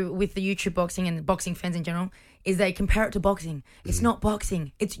people do with the YouTube boxing and the boxing fans in general is they compare it to boxing. It's not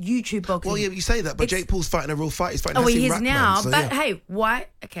boxing. It's YouTube boxing. Well, yeah, you say that, but Jake Paul's fighting a real fight. He's fighting he Hasim is now. Rahman, so, but yeah. hey, why?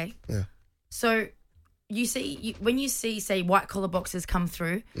 Okay. Yeah. So when you see, say, white collar boxers come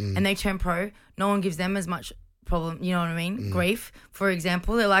through and they turn pro, no one gives them as much problem, you know what I mean? Grief, for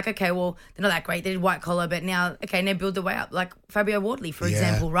example. They're like, okay, well, they're not that great. They did white collar, but now, okay, and they build their way up, like Fabio Wardley, for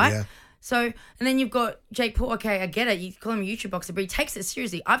example, right? Yeah. So, and then you've got Jake Paul. Okay, I get it. You call him a YouTube boxer, but he takes it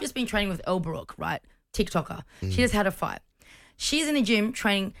seriously. I've just been training with Elle Barouk, right? TikToker. She just had a fight. She's in the gym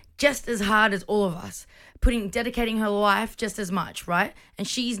training just as hard as all of us, dedicating her life just as much, right? And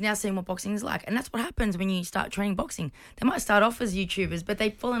she's now seeing what boxing is like. And that's what happens when you start training boxing. They might start off as YouTubers, but they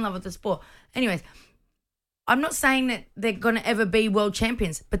fall in love with the sport. Anyways, I'm not saying that they're going to ever be world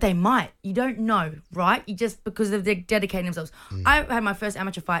champions, but they might. You don't know, right? You just because they're dedicating themselves. I had my first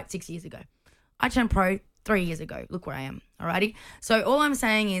amateur fight 6 years ago. I turned pro 3 years ago. Look where I am, alrighty? So all I'm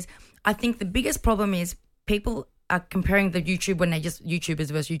saying is I think the biggest problem is people are comparing the YouTube when they just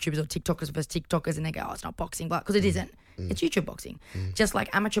YouTubers versus YouTubers or TikTokers versus TikTokers and they go, oh, it's not boxing, because it isn't. It's YouTube boxing. Just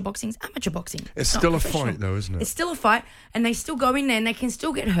like amateur boxing's amateur boxing. It's still a fight though, isn't it? It's still a fight and they still go in there and they can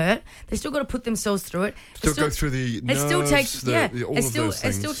still get hurt. They still got to put themselves through it. Still go through the nerves,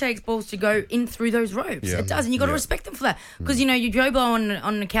 it still takes balls to go in through those ropes. Yeah. It does, and you got to respect them for that. Because, you Joe Blow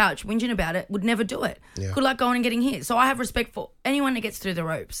on the couch whinging about it would never do it. Yeah. Good luck going and getting hit. So I have respect for anyone that gets through the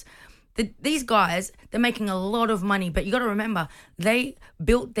ropes. These guys, they're making a lot of money, but you got to remember, they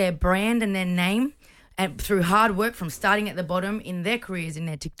built their brand and their name and through hard work from starting at the bottom in their careers, in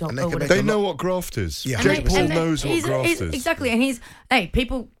their TikTok or whatever. They know what graft is. Yeah. Jake Paul knows what graft is. Exactly, and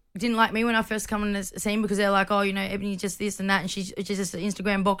people didn't like me when I first come on the scene because they're like, oh, Ebony's just this and that, and she's just an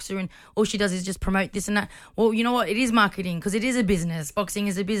Instagram boxer, and all she does is just promote this and that. Well, you know what? It is marketing because it is a business. Boxing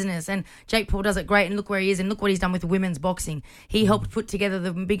is a business, and Jake Paul does it great. And look where he is, and look what he's done with women's boxing. He helped put together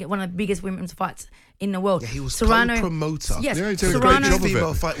one of the biggest women's fights in the world. Yeah, he was Serrano, co-promoter. Yes, Yeah, he did a Serrano, great job of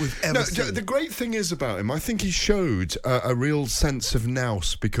female it. fight we've ever seen. The great thing is about him, I think he showed a real sense of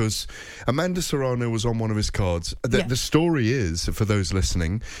nous because Amanda Serrano was on one of his cards. The story is, for those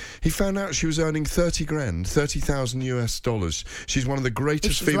listening, he found out she was earning $30,000 US. She's one of the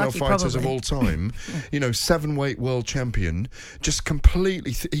greatest female lucky, fighters probably. of all time. 7-weight world champion. Just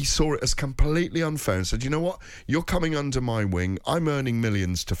completely, he saw it as completely unfair and said, you know what? You're coming under my wing. I'm earning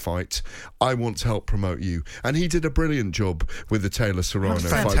millions to fight. I want to help promote you. And he did a brilliant job with the Taylor Serrano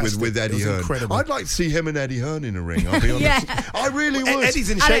fight with Eddie Hearn. Incredible. I'd like to see him and Eddie Hearn in a ring, I'll be honest. Yeah. I really would. Eddie's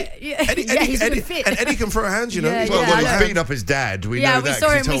in shape. He's Eddie, fit. and Eddie can throw hands, you know. Yeah, Well, I know. he's beating up his dad. We know we that. saw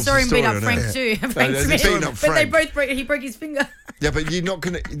 'cause him. he We tells saw the him beat story up on Frank it. too. He's Frank Smith. beating up But they Frank. both he broke his finger. Yeah, but you're not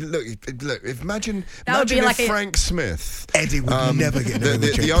going to look. Imagine be if like a- Frank Smith, Eddie would never get in a ring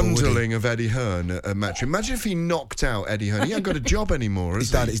with Jake the Paul, would he? underling of Eddie Hearn at a match. Imagine if he knocked out Eddie Hearn. He ain't got a job anymore.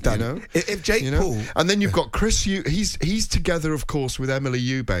 He's has done. he? He's done. You know? If Jake Paul, and then you've got Chris. He's together, of course, with Emily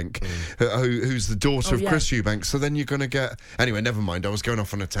Eubank, who's the daughter of Chris Eubank. So then you're going to get. Anyway, never mind. I was going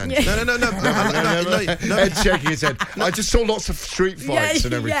off on a tangent. No. Ed's shaking his head. I just saw lots of street fights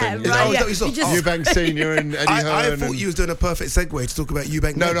and everything. right, Eubank Senior and Eddie Hearn. I thought you was doing a perfect segue segue to talk about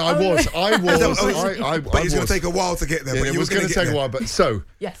Eubank. No, I was. But it's going to take a while to get there. Yeah, but it you was were going to take a while. But so,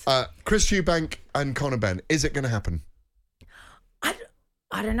 Yes. Chris Eubank and Conor Benn, is it going to happen?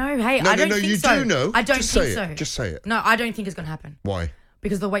 I don't know. Hey, No, I don't no, think you so. do know. I don't Just think say so. it. Just say it. No, I don't think it's going to happen Why?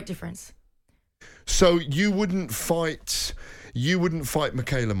 because of the weight difference. So you wouldn't fight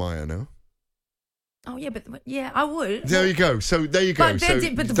Michaela Mayer, no? Oh yeah, but yeah, I would. There you go. So there you go. But, So,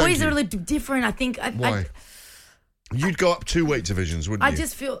 but the thank boys you. are a little different. I think. Why? You'd go up 2 weight divisions, wouldn't you? I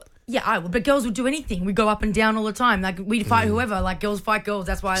just feel. Yeah, I would. But girls would do anything. We go up and down all the time. Like we'd fight whoever. Like girls fight girls.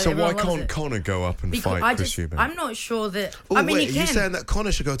 That's why. So why everyone loves can't it. Conor go up and Because fight Chris Eubank? I'm not sure that. Oh, I mean, wait, he are you can. saying that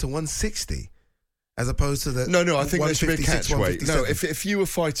Conor should go to 160 as opposed to the No, I think there should be a catch weight. 157? No, if you were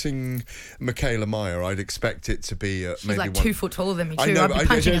fighting Michaela Mayer, I'd expect it to be She's maybe like 1... 2 foot taller than me too. I know, I'd be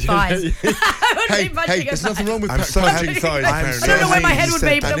punching her thighs. Hey, there's nothing wrong with punching thighs. I don't know where my head would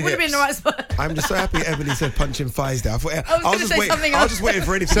be, but and it would have been in the right spot. I'm just so happy Ebony said punching thighs there. I was gonna say something I was else. just waiting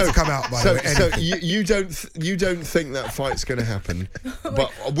for anything to come out. By the way, So anything. you don't think that fight's going to happen,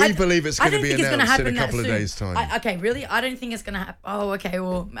 but we believe it's going to be announced in a couple of days' time. Okay, really? I don't think it's going to happen. Oh, okay.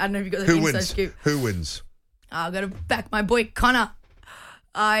 Well, I don't know if you got the Who inside wins? scoop. Who wins? I've got to back my boy Conor.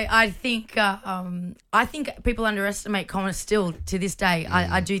 I think people underestimate Conor still to this day.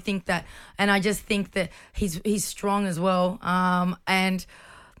 I do think that, and I just think that he's strong as well. And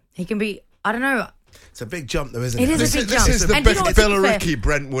he can be. I don't know. It's a big jump, though, isn't it? It is a big jump. This is the And do you know best what's fair? Billericay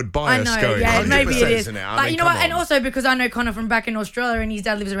Brentwood bias I know, going. yeah, maybe it 100%, is. isn't it? I But mean, you know come what? And on. also because I know Conor from back in Australia, and his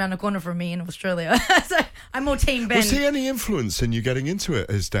dad lives around the corner from me in Australia, so I'm more Team Ben. Was he any influence in you getting into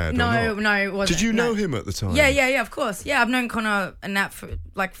it, his dad? No, or not? no, it wasn't. Did you no. know him at the time? Yeah, of course. Yeah, I've known Conor and that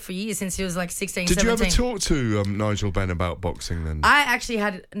for years, since he was like 16, Did 17. you ever talk to Nigel Benn about boxing then? I actually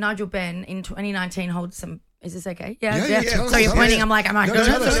had Nigel Benn in 2019 hold some. Is this okay? Yeah, tell So us, you're tell pointing. us. I'm like, am I No, good?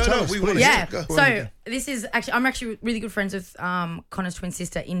 tell us, we please. want Yeah. to. So this is actually, I'm actually really good friends with Conor's twin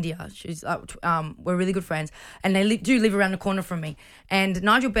sister, India. She's we're really good friends, and they do live around the corner from me. And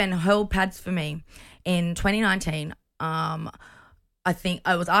Nigel Benn held pads for me in 2019. I think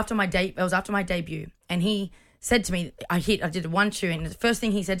it was after my debut, and he said to me, I did 1-2, and the first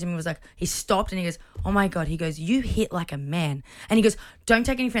thing he said to me was like, he stopped and he goes, oh my God, he goes, you hit like a man. And he goes, don't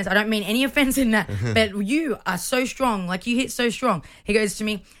take any offense. I don't mean any offense in that, but you are so strong. Like, you hit so strong. He goes to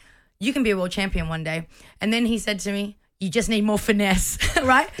me, you can be a world champion one day. And then he said to me, you just need more finesse,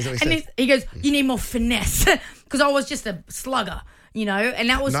 right? And he goes, you need more finesse. Because I was just a slugger. You know, and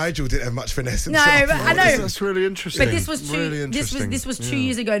that was Nigel didn't have much finesse No, himself. but I know. That's really interesting. But this was this was 2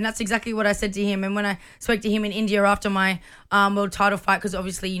 years ago, and that's exactly what I said to him. And when I spoke to him in India after my world title fight, because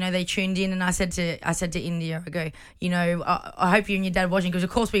obviously, you know, they tuned in, and I said to India, I go, you know, I hope you and your dad watching, because of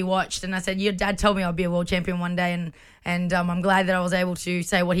course we watched, and I said, your dad told me I'll be a world champion one day, and I'm glad that I was able to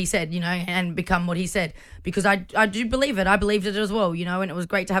say what he said, you know, and become what he said, because I do believe it. I believed it as well, you know, and it was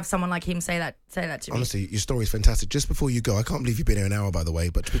great to have someone like him say that to me. Honestly, your story is fantastic. Just before you go, I can't believe you've been here an hour, by the way,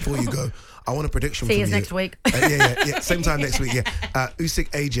 but before you go, I want a prediction See from you you. next week. Yeah. Same time next week, yeah. Usyk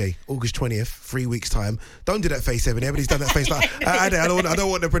AJ, August 20th, 3 weeks' time. Don't do that face, Ebony. Everybody's done that face. Like, I don't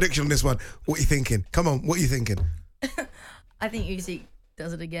want a prediction on this one. What are you thinking? Come on, what are you thinking? I think Usyk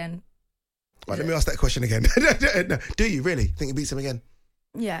does it again. Right, let me ask that question again. No, do you really think he beats him again?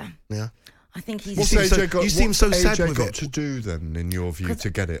 Yeah. Yeah. I think he's. What's You seem AJ got? you seem so sad AJ with got it. to do then, in your view, to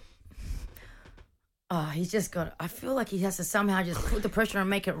get it? Oh, he's just got. I feel like he has to somehow just put the pressure and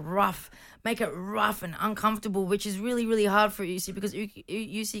make it rough and uncomfortable, which is really, really hard for Usyk, because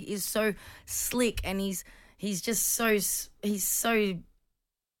Usyk is so slick, and he's just so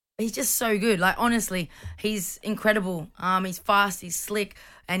good. Like, honestly, he's incredible. He's fast, he's slick,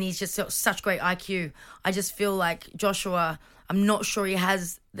 and he's just got such great IQ. I just feel like Joshua, I'm not sure he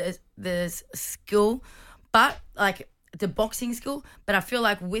has the skill, but like the boxing skill. But I feel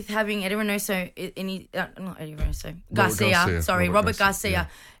like with having Eddie Reynoso Robert Garcia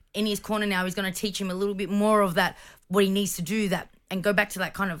in his corner now, he's going to teach him a little bit more of that, what he needs to do, that, and go back to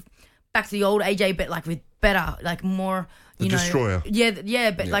that kind of back to the old AJ, but like with better, like more, you know, destroyer.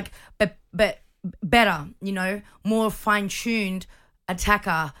 Like but better, you know, more fine-tuned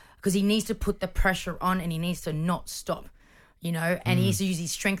attacker, because he needs to put the pressure on, and he needs to not stop, you know, and he needs to use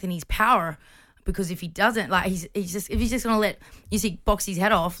his strength and his power, because if he doesn't, like, if he's just going to let Usyk box his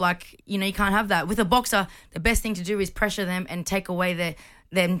head off, like, you know, you can't have that. With a boxer, the best thing to do is pressure them and take away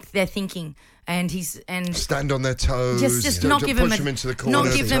their thinking, and stand on their toes. Just not give push them them into the corner.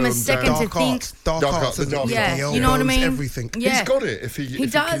 not give them a second to think. Dark arts, the dark Yeah, arts. you know what I mean. Everything. Yeah. He's got it if he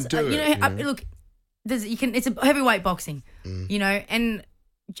does. can do You know, it. look, it's a heavyweight boxing, you know, and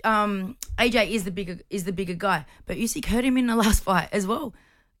AJ is the bigger guy, but Usyk hurt him in the last fight as well.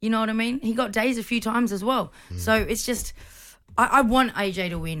 You know what I mean? He got dazed a few times as well. So it's just, I want AJ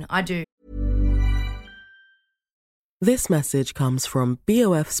to win. I do. This message comes from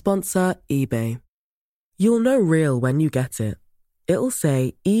BOF sponsor eBay. You'll know real when you get it. It'll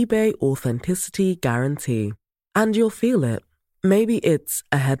say eBay Authenticity Guarantee. And you'll feel it. Maybe it's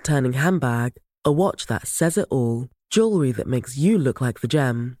a head-turning handbag, a watch that says it all, jewelry that makes you look like the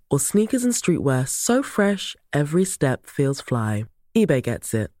gem, or sneakers and streetwear so fresh every step feels fly. eBay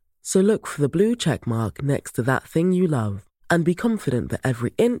gets it. So look for the blue check mark next to that thing you love. And be confident that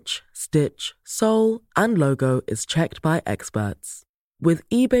every inch, stitch, sole, and logo is checked by experts. With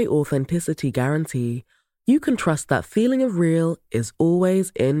eBay Authenticity Guarantee, you can trust that feeling of real is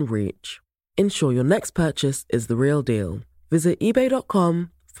always in reach. Ensure your next purchase is the real deal. Visit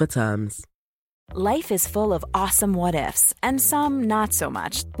eBay.com for terms. Life is full of awesome what-ifs, and some not so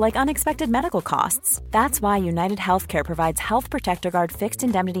much, like unexpected medical costs. That's why United Healthcare provides Health Protector Guard fixed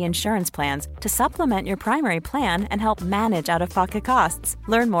indemnity insurance plans to supplement your primary plan and help manage out-of-pocket costs.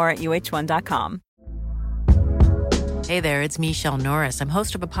 Learn more at uh1.com. Hey there, it's Michelle Norris. I'm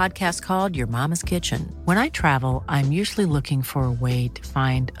host of a podcast called Your Mama's Kitchen. When I travel, I'm usually looking for a way to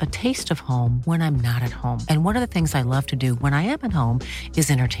find a taste of home when I'm not at home. And one of the things I love to do when I am at home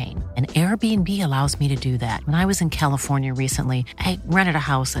is entertain. And Airbnb allows me to do that. When I was in California recently, I rented a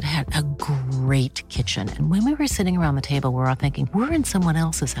house that had a great kitchen. And when we were sitting around the table, we were all thinking, we're in someone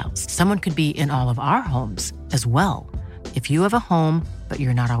else's house. Someone could be in all of our homes as well. If you have a home, but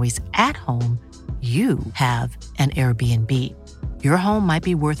you're not always at home, you have an Airbnb. Your home might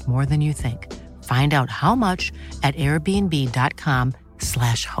be worth more than you think. Find out how much at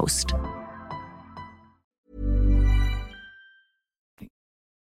airbnb.com/host.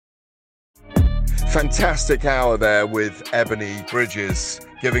 Fantastic hour there with Ebony Bridges,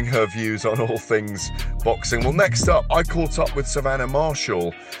 giving her views on all things boxing. Well, next up, I caught up with Savannah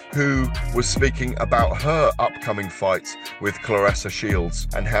Marshall, who was speaking about her upcoming fight with Claressa Shields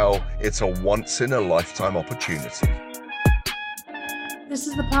and how it's a once-in-a-lifetime opportunity. This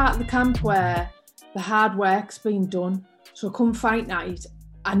is the part of the camp where the hard work's been done. So come fight night,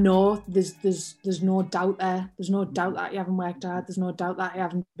 I know there's no doubt there. There's no doubt that you haven't worked hard. There's no doubt that you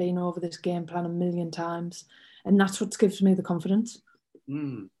haven't been over this game plan a million times. And that's what gives me the confidence.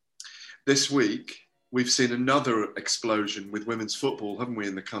 This week, we've seen another explosion with women's football, haven't we,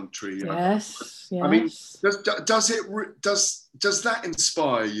 in the country? Yes. I mean, does that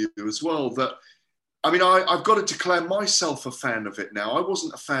inspire you as well? That, I mean, I've got to declare myself a fan of it now. I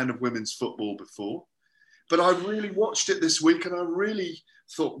wasn't a fan of women's football before, but I really watched it this week and I really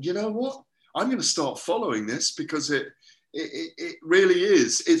thought, you know what? I'm going to start following this because it really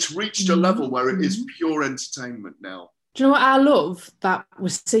is. It's reached a level where it is pure entertainment now. Do you know what I love? That we're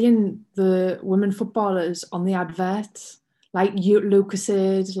seeing the women footballers on the adverts, like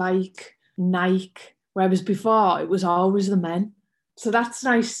Lucozade, like Nike, whereas before it was always the men. So that's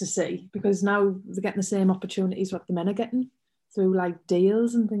nice to see because now they're getting the same opportunities what the men are getting through like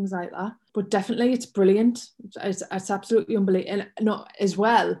deals and things like that. But definitely it's brilliant. It's absolutely unbelievable. And not as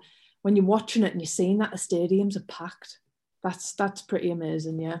well, when you're watching it and you're seeing that the stadiums are packed, that's pretty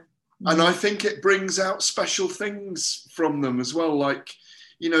amazing, yeah. And I think it brings out special things from them as well. Like,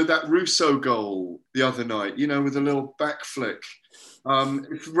 you know, that Russo goal the other night, you know, with a little back flick.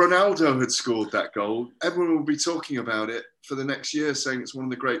 If Ronaldo had scored that goal, everyone will be talking about it for the next year, saying it's one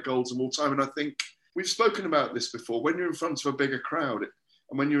of the great goals of all time. And I think we've spoken about this before. When you're in front of a bigger crowd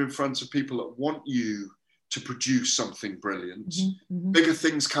and when you're in front of people that want you to produce something brilliant, bigger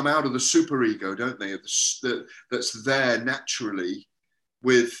things come out of the superego, don't they? That's there naturally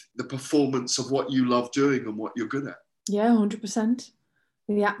with the performance of what you love doing and what you're good at. Yeah, 100%.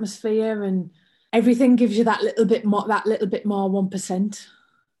 The atmosphere and everything gives you that little bit more 1%.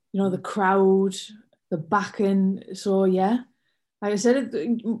 You know, the crowd, the backing. So yeah, like I said,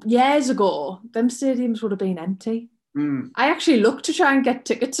 years ago, them stadiums would have been empty. I actually looked to try and get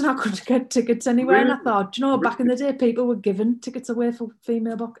tickets and I couldn't get tickets anywhere. Really? And I thought, you know, back in the day, people were giving tickets away for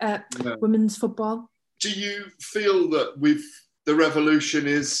women's football. Do you feel that the revolution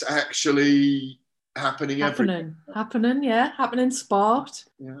is actually happening sport.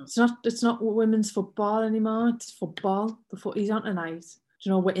 Yeah. It's not women's football anymore. It's football. The footy's on tonight. Do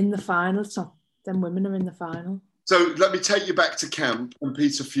you know, we're in the final. It's not them women are in the final. So let me take you back to camp and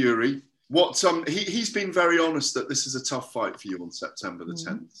Peter Fury. He's been very honest that this is a tough fight for you on September the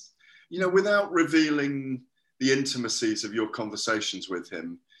 10th. You know, without revealing the intimacies of your conversations with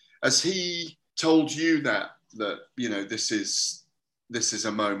him, has he told you that you know, this is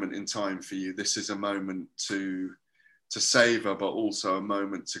a moment in time for you. This is a moment to savor, but also a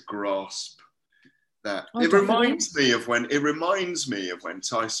moment to grasp that. It reminds me of when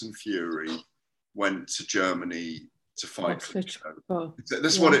Tyson Fury went to Germany to fight Klitschko. Oh,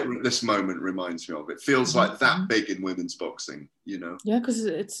 That's what this moment reminds me of. It feels like that big in women's boxing, you know? Yeah,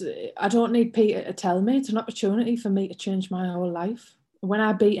 because I don't need Peter to tell me. It's an opportunity for me to change my whole life. When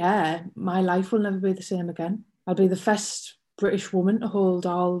I beat her, my life will never be the same again. I'll be the first British woman to hold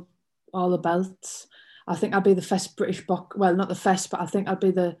all the belts. I think I'll be the first British well, not the first, but I think I'll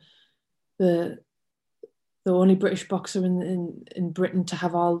be the only British boxer in Britain to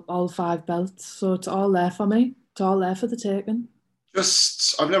have all 5 belts. So it's all there for me. It's all there for the taking.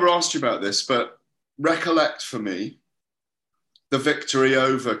 I've never asked you about this, but recollect for me the victory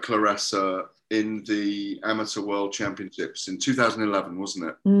over Claressa in the Amateur World Championships in 2011, wasn't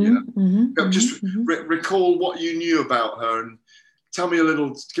it? Recall what you knew about her and give me a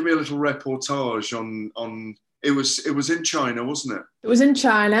little reportage on. It was in China, wasn't it? It was in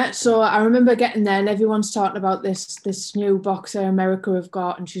China. So I remember getting there and everyone's talking about this new boxer America have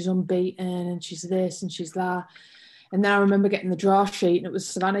got, and she's unbeaten and she's this and she's that. And then I remember getting the draw sheet and it was,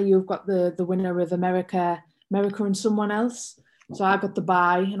 Savannah, you've got the winner of America and someone else. So I got the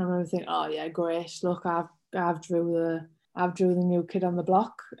bye and I remember thinking, oh yeah, great. Look, I've drew the new kid on the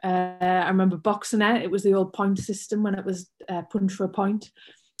block. I remember boxing it. It was the old point system when it was punch for a point.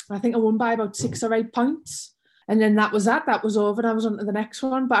 I think I won by about 6 or 8 points. And then that was over and I was on to the next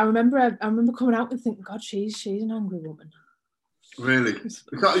one. But I remember coming out and thinking, God, she's an angry woman. Really? Is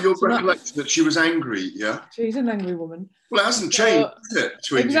that your recollection that she was angry, yeah? She's an angry woman. Well, it hasn't changed, has it?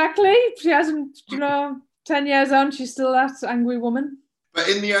 Exactly. She hasn't, 10 years on, she's still that angry woman. But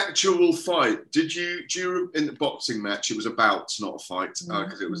in the actual fight, did you in the boxing match, it was a bout, not a fight,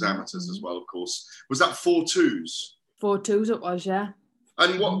 because it was amateurs as well, of course. Was that 4-2s? 4-2s it was, yeah.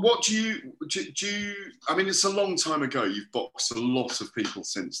 And what do you, I mean, it's a long time ago. You've boxed a lot of people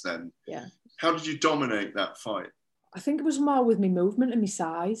since then. Yeah. How did you dominate that fight? I think it was more with my movement and my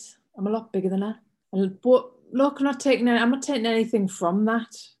size. I'm a lot bigger than her. But look, I'm not taking anything from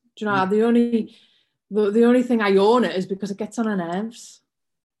that. Do you know, the only thing I own it is because it gets on her nerves.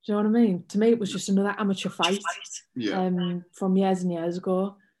 Do you know what I mean? To me, it was just another amateur fight from years and years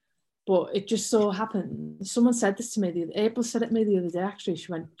ago. But it just so happened. Someone said this to me. April said it to me the other day, actually.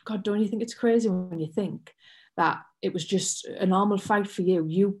 She went, God, don't you think it's crazy when you think that it was just a normal fight for you?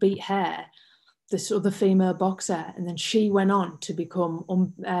 You beat her, this other female boxer, and then she went on to become,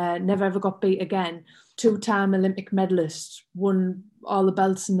 never ever got beat again, 2-time Olympic medalist, won all the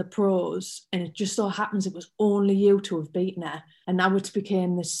belts in the pros, and it just so happens it was only you to have beaten her. And now it's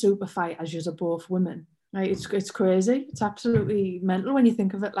became this super fight as you're both women. Like, it's crazy. It's absolutely mental when you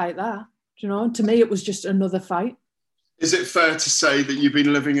think of it like that. Do you know? To me, it was just another fight. Is it fair to say that you've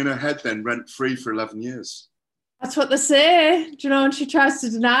been living in her head then, rent-free for 11 years? That's what they say, do you know, and she tries to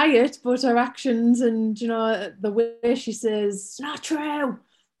deny it, but her actions and, you know, the way she says, it's not true,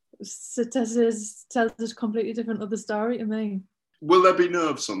 tells us a completely different other story to me. Will there be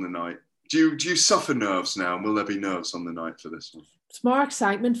nerves on the night? Do you suffer nerves now? And will there be nerves on the night for this one? It's more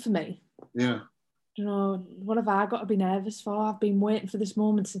excitement for me. Yeah. You know, what have I got to be nervous for? I've been waiting for this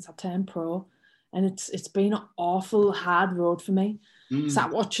moment since I turned pro, and it's been an awful hard road for me. Sat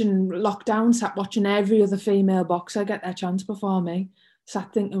watching lockdown, sat watching every other female boxer get their chance before me.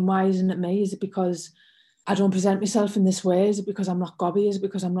 Sat thinking, why isn't it me? Is it because I don't present myself in this way? Is it because I'm not gobby? Is it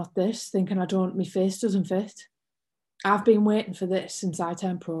because I'm not this? Thinking my face doesn't fit. I've been waiting for this since I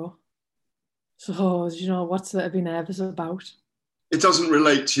turned pro. So, you know, what's there to be nervous about? It doesn't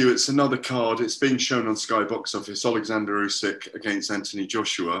relate to you. It's another card. It's being shown on Sky Box Office. Alexander Usyk against Anthony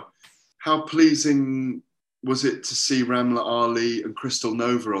Joshua. How pleasing was it to see Ramla Ali and Crystal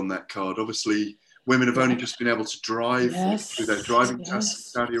Nova on that card? Obviously, women have only just been able to drive through their driving tests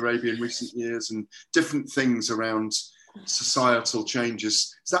in Saudi Arabia in recent years, and different things around societal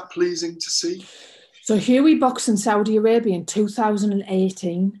changes. Is that pleasing to see? So here we boxed in Saudi Arabia in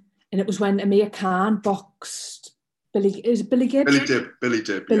 2018, and it was when Amir Khan boxed Billy Gibb? Billy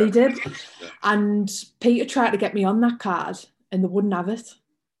Gibb. Yeah. And Peter tried to get me on that card and they wouldn't have it.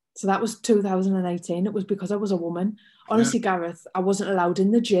 So that was 2018. It was because I was a woman. Honestly, Gareth, I wasn't allowed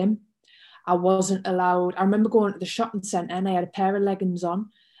in the gym. I wasn't allowed. I remember going to the shopping centre and I had a pair of leggings on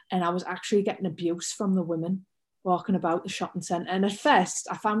and I was actually getting abuse from the women walking about the shopping centre. And at first,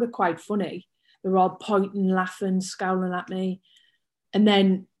 I found it quite funny. They were all pointing, laughing, scowling at me. And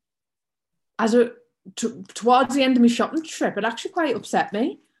then towards the end of my shopping trip, it actually quite upset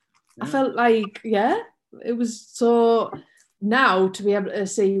me. I felt like, it was so... Now, to be able to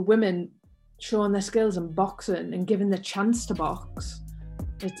see women showing their skills in boxing and given the chance to box,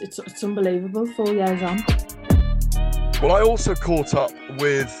 it's unbelievable 4 years on. Well, I also caught up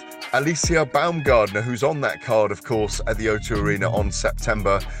with Alicia Baumgardner, who's on that card, of course, at the O2 Arena on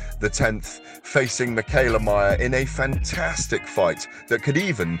September the 10th, facing Michaela Meyer in a fantastic fight that could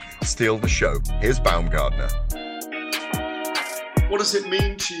even steal the show. Here's Baumgardner. What does it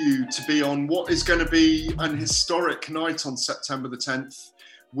mean to you to be on what is going to be an historic night on September the 10th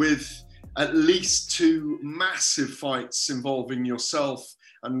with at least two massive fights involving yourself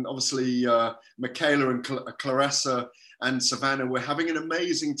and obviously Michaela and Claressa and Savannah? We're having an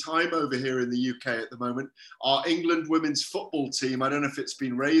amazing time over here in the UK at the moment. Our England women's football team, I don't know if it's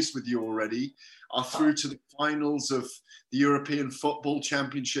been raised with you already, are through to the finals of the European Football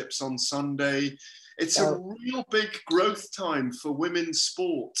Championships on Sunday. It's a real big growth time for women's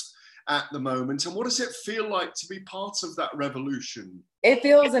sport at the moment. And what does it feel like to be part of that revolution? It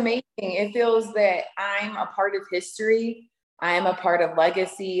feels amazing. It feels that I'm a part of history. I am a part of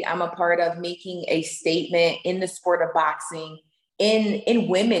legacy. I'm a part of making a statement in the sport of boxing, in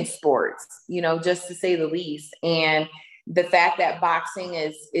women's sports, just to say the least. And the fact that boxing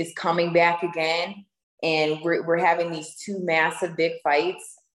is coming back again, and we're having these two massive big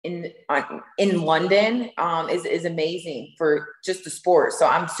fights in London is amazing for just the sport. So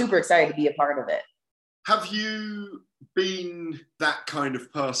I'm super excited to be a part of it. Have you been that kind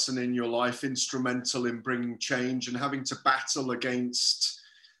of person in your life, instrumental in bringing change and having to battle against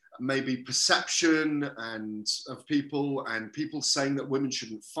maybe perception and of people and people saying that women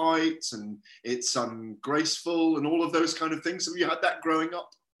shouldn't fight and it's ungraceful and all of those kind of things? Have you had that growing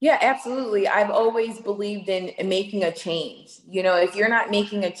up? Yeah, absolutely. I've always believed in making a change. If you're not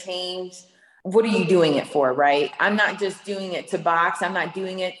making a change, what are you doing it for, right? I'm not just doing it to box. I'm not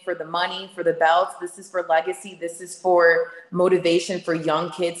doing it for the money, for the belts. This is for legacy. This is for motivation for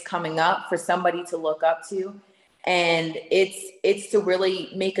young kids coming up, for somebody to look up to. And it's to really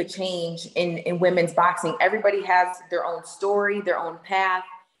make a change in women's boxing. Everybody has their own story, their own path.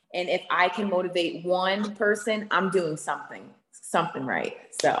 And if I can motivate one person, I'm doing something right.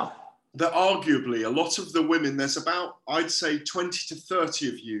 So that arguably a lot of the women, there's about, I'd say 20 to 30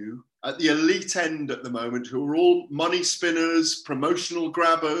 of you at the elite end at the moment who are all money spinners, promotional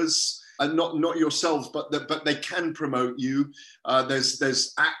grabbers, and not yourselves, but they can promote you.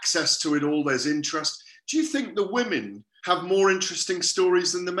 There's access to it all. There's interest. Do you think the women have more interesting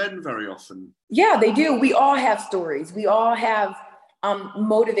stories than the men very often? Yeah, they do. We all have stories. We all have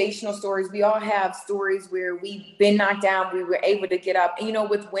motivational stories. We all have stories where we've been knocked down. We were able to get up. And,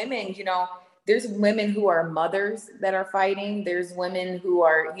 with women, there's women who are mothers that are fighting. There's women who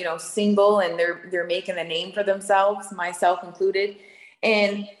are, single and they're making a name for themselves, myself included.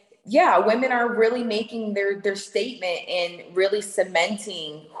 And yeah, women are really making their statement and really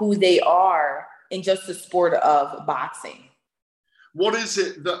cementing who they are in just the sport of boxing. What is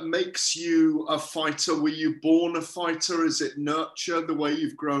it that makes you a fighter? Were you born a fighter? Is it nurture, the way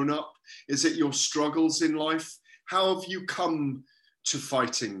you've grown up? Is it your struggles in life? How have you come to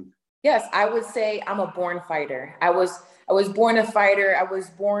fighting? Yes, I would say I'm a born fighter. I was born a fighter. I was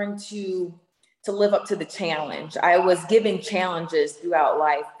born to live up to the challenge. I was given challenges throughout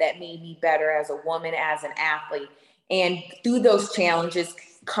life that made me better as a woman, as an athlete. And through those challenges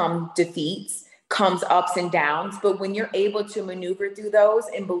come defeats, comes ups and downs. But when you're able to maneuver through those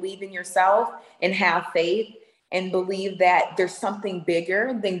and believe in yourself and have faith and believe that there's something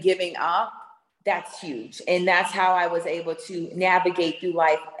bigger than giving up, that's huge. And that's how I was able to navigate through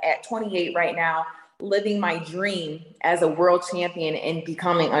life at 28 right now, living my dream as a world champion and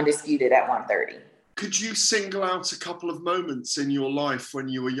becoming undisputed at 130. Could you single out a couple of moments in your life when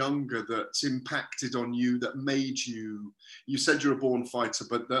you were younger that impacted on you, that made you said you're a born fighter,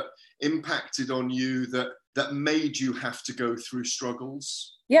 but that impacted on you, that made you have to go through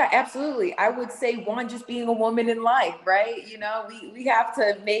struggles? Yeah, absolutely. I would say one, just being a woman in life, right? We have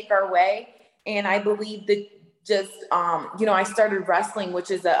to make our way. And I believe that just, I started wrestling,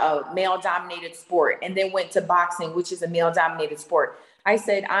 which is a male-dominated sport, and then went to boxing, which is a male-dominated sport. I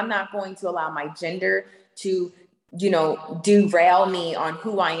said, I'm not going to allow my gender to, derail me on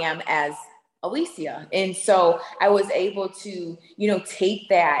who I am as Alicia. And so I was able to, take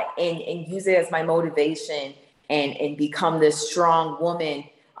that and use it as my motivation and become this strong woman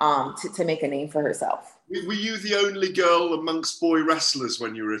to make a name for herself. Were you the only girl amongst boy wrestlers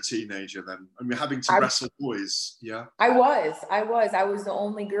when you were a teenager then? I mean, having to wrestle boys, yeah? I was the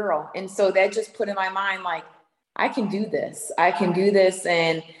only girl. And so that just put in my mind, like, I can do this.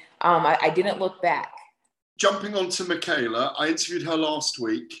 And I didn't look back. Jumping on to Michaela, I interviewed her last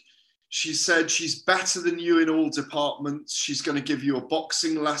week. She said she's better than you in all departments. She's going to give you a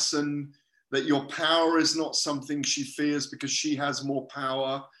boxing lesson, that your power is not something she fears because she has more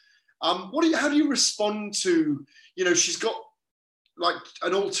power. How do you respond to, she's got like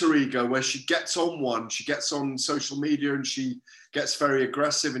an alter ego where she gets on social media and she gets very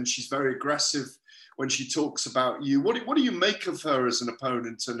aggressive, and she's very aggressive when she talks about you. What do you make of her as an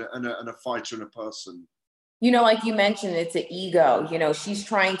opponent and a fighter and a person? You know, like you mentioned, it's an ego. You know, she's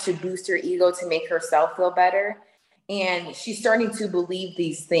trying to boost her ego to make herself feel better. And she's starting to believe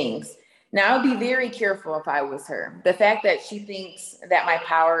these things. Now, I'd be very careful if I was her. The fact that she thinks that my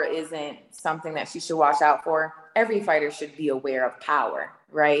power isn't something that she should watch out for. Every fighter should be aware of power,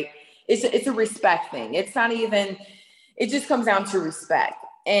 right? It's a respect thing. It's not even, it just comes down to respect.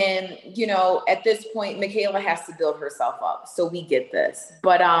 And, you know, at this point, Michaela has to build herself up. So we get this.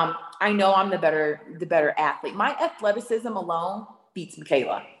 But I know I'm the better athlete. My athleticism alone beats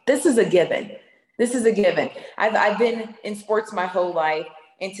Michaela. This is a given. I've been in sports my whole life.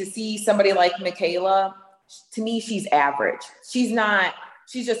 And to see somebody like Michaela, to me, she's average. She's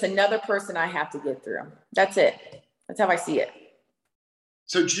just another person I have to get through. That's it. That's how I see it.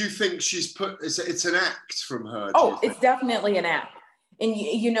 So do you think it's an act from her? Oh, it's definitely an act. And,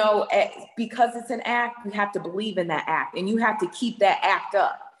 you know, because it's an act, you have to believe in that act and you have to keep that act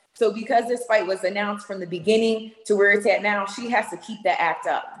up. So because this fight was announced from the beginning to where it's at now, she has to keep that act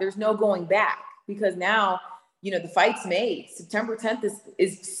up. There's no going back because now, you know, the fight's made. September 10th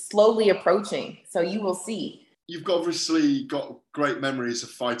is slowly approaching. So you will see. You've obviously got great memories of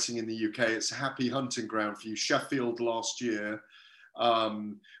fighting in the UK. It's a happy hunting ground for you. Sheffield last year,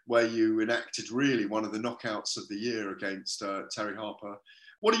 where you enacted really one of the knockouts of the year against Terry Harper.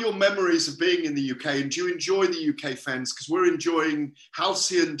 What are your memories of being in the UK? And do you enjoy the UK fans? Because we're enjoying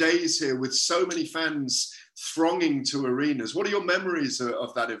halcyon days here with so many fans thronging to arenas. What are your memories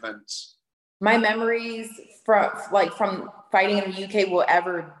of that event? My memories from fighting in the UK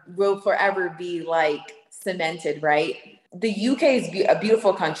will forever be like cemented, right? The UK is a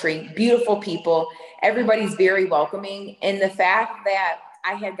beautiful country, beautiful people. Everybody's very welcoming. And the fact that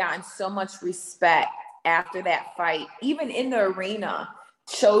I had gotten so much respect after that fight, even in the arena,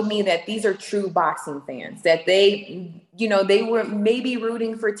 showed me that these are true boxing fans, that they were maybe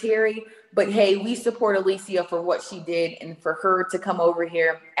rooting for Terry, but hey, we support Alicia for what she did and for her to come over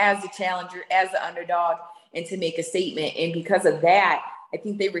here as a challenger, as the underdog, and to make a statement. And because of that, I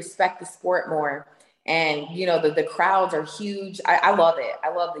think they respect the sport more. And, you know, the crowds are huge. I love it.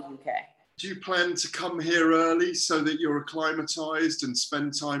 I love the UK. Do you plan to come here early so that you're acclimatized and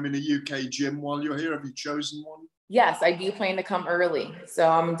spend time in a UK gym while you're here? Have you chosen one? Yes, I do plan to come early. So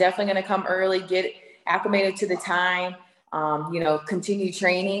I'm definitely going to come early, get acclimated to the time, continue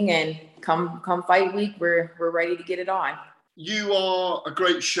training, and come fight week, we're ready to get it on. You are a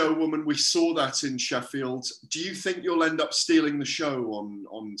great showwoman. We saw that in Sheffield. Do you think you'll end up stealing the show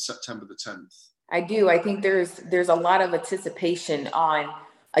on September the 10th? I do. I think there's a lot of anticipation on,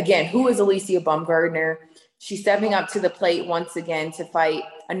 again, who is Alicia Baumgardner? She's stepping up to the plate once again to fight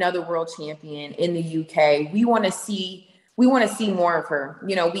another world champion in the UK. We want to see more of her.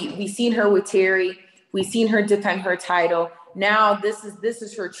 You know, we've seen her with Terry. We've seen her defend her title. Now this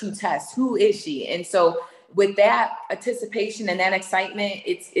is her true test. Who is she? And so with that anticipation and that excitement,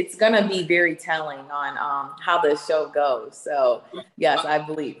 it's gonna be very telling on how the show goes. So yes, I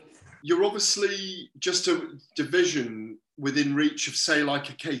believe. You're obviously just a division within reach of, say,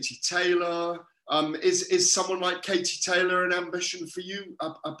 like a Katie Taylor. Is someone like Katie Taylor an ambition for you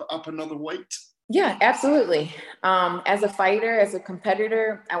up another weight? Yeah, absolutely. As a fighter, as a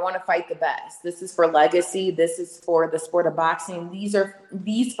competitor, I want to fight the best. This is for legacy. This is for the sport of boxing.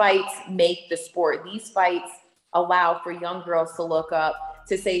 These fights make the sport. These fights allow for young girls to look up,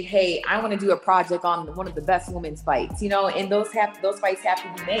 to say, hey, I want to do a project on one of the best women's fights, and those fights have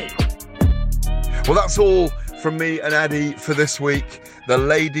to be made. Well, that's all from me and Addy for this week. The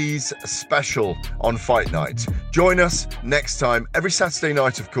ladies special on Fight Night. Join us next time, every Saturday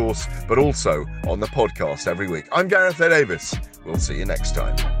night, of course, but also on the podcast every week. I'm Gareth A. Davis. We'll see you next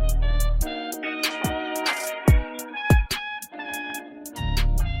time.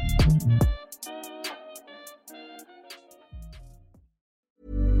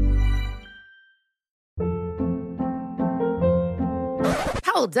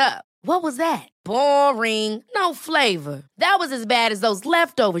 Hold up. What was that? Boring. No flavor. That was as bad as those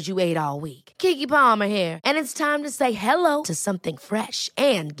leftovers you ate all week. Keke Palmer here. And it's time to say hello to something fresh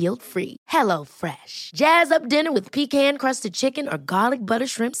and guilt-free. Hello Fresh. Jazz up dinner with pecan-crusted chicken or garlic butter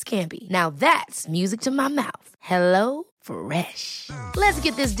shrimp scampi. Now that's music to my mouth. Hello Fresh. Let's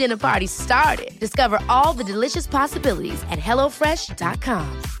get this dinner party started. Discover all the delicious possibilities at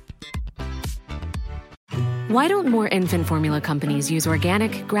HelloFresh.com. Why don't more infant formula companies use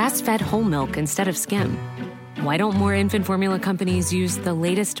organic, grass-fed whole milk instead of skim? Why don't more infant formula companies use the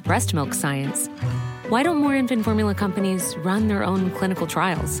latest breast milk science? Why don't more infant formula companies run their own clinical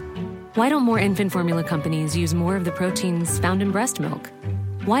trials? Why don't more infant formula companies use more of the proteins found in breast milk?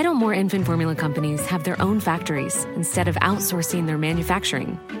 Why don't more infant formula companies have their own factories instead of outsourcing their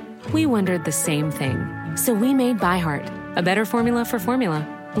manufacturing? We wondered the same thing. So we made ByHeart, a better formula for formula.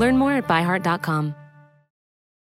 Learn more at byheart.com.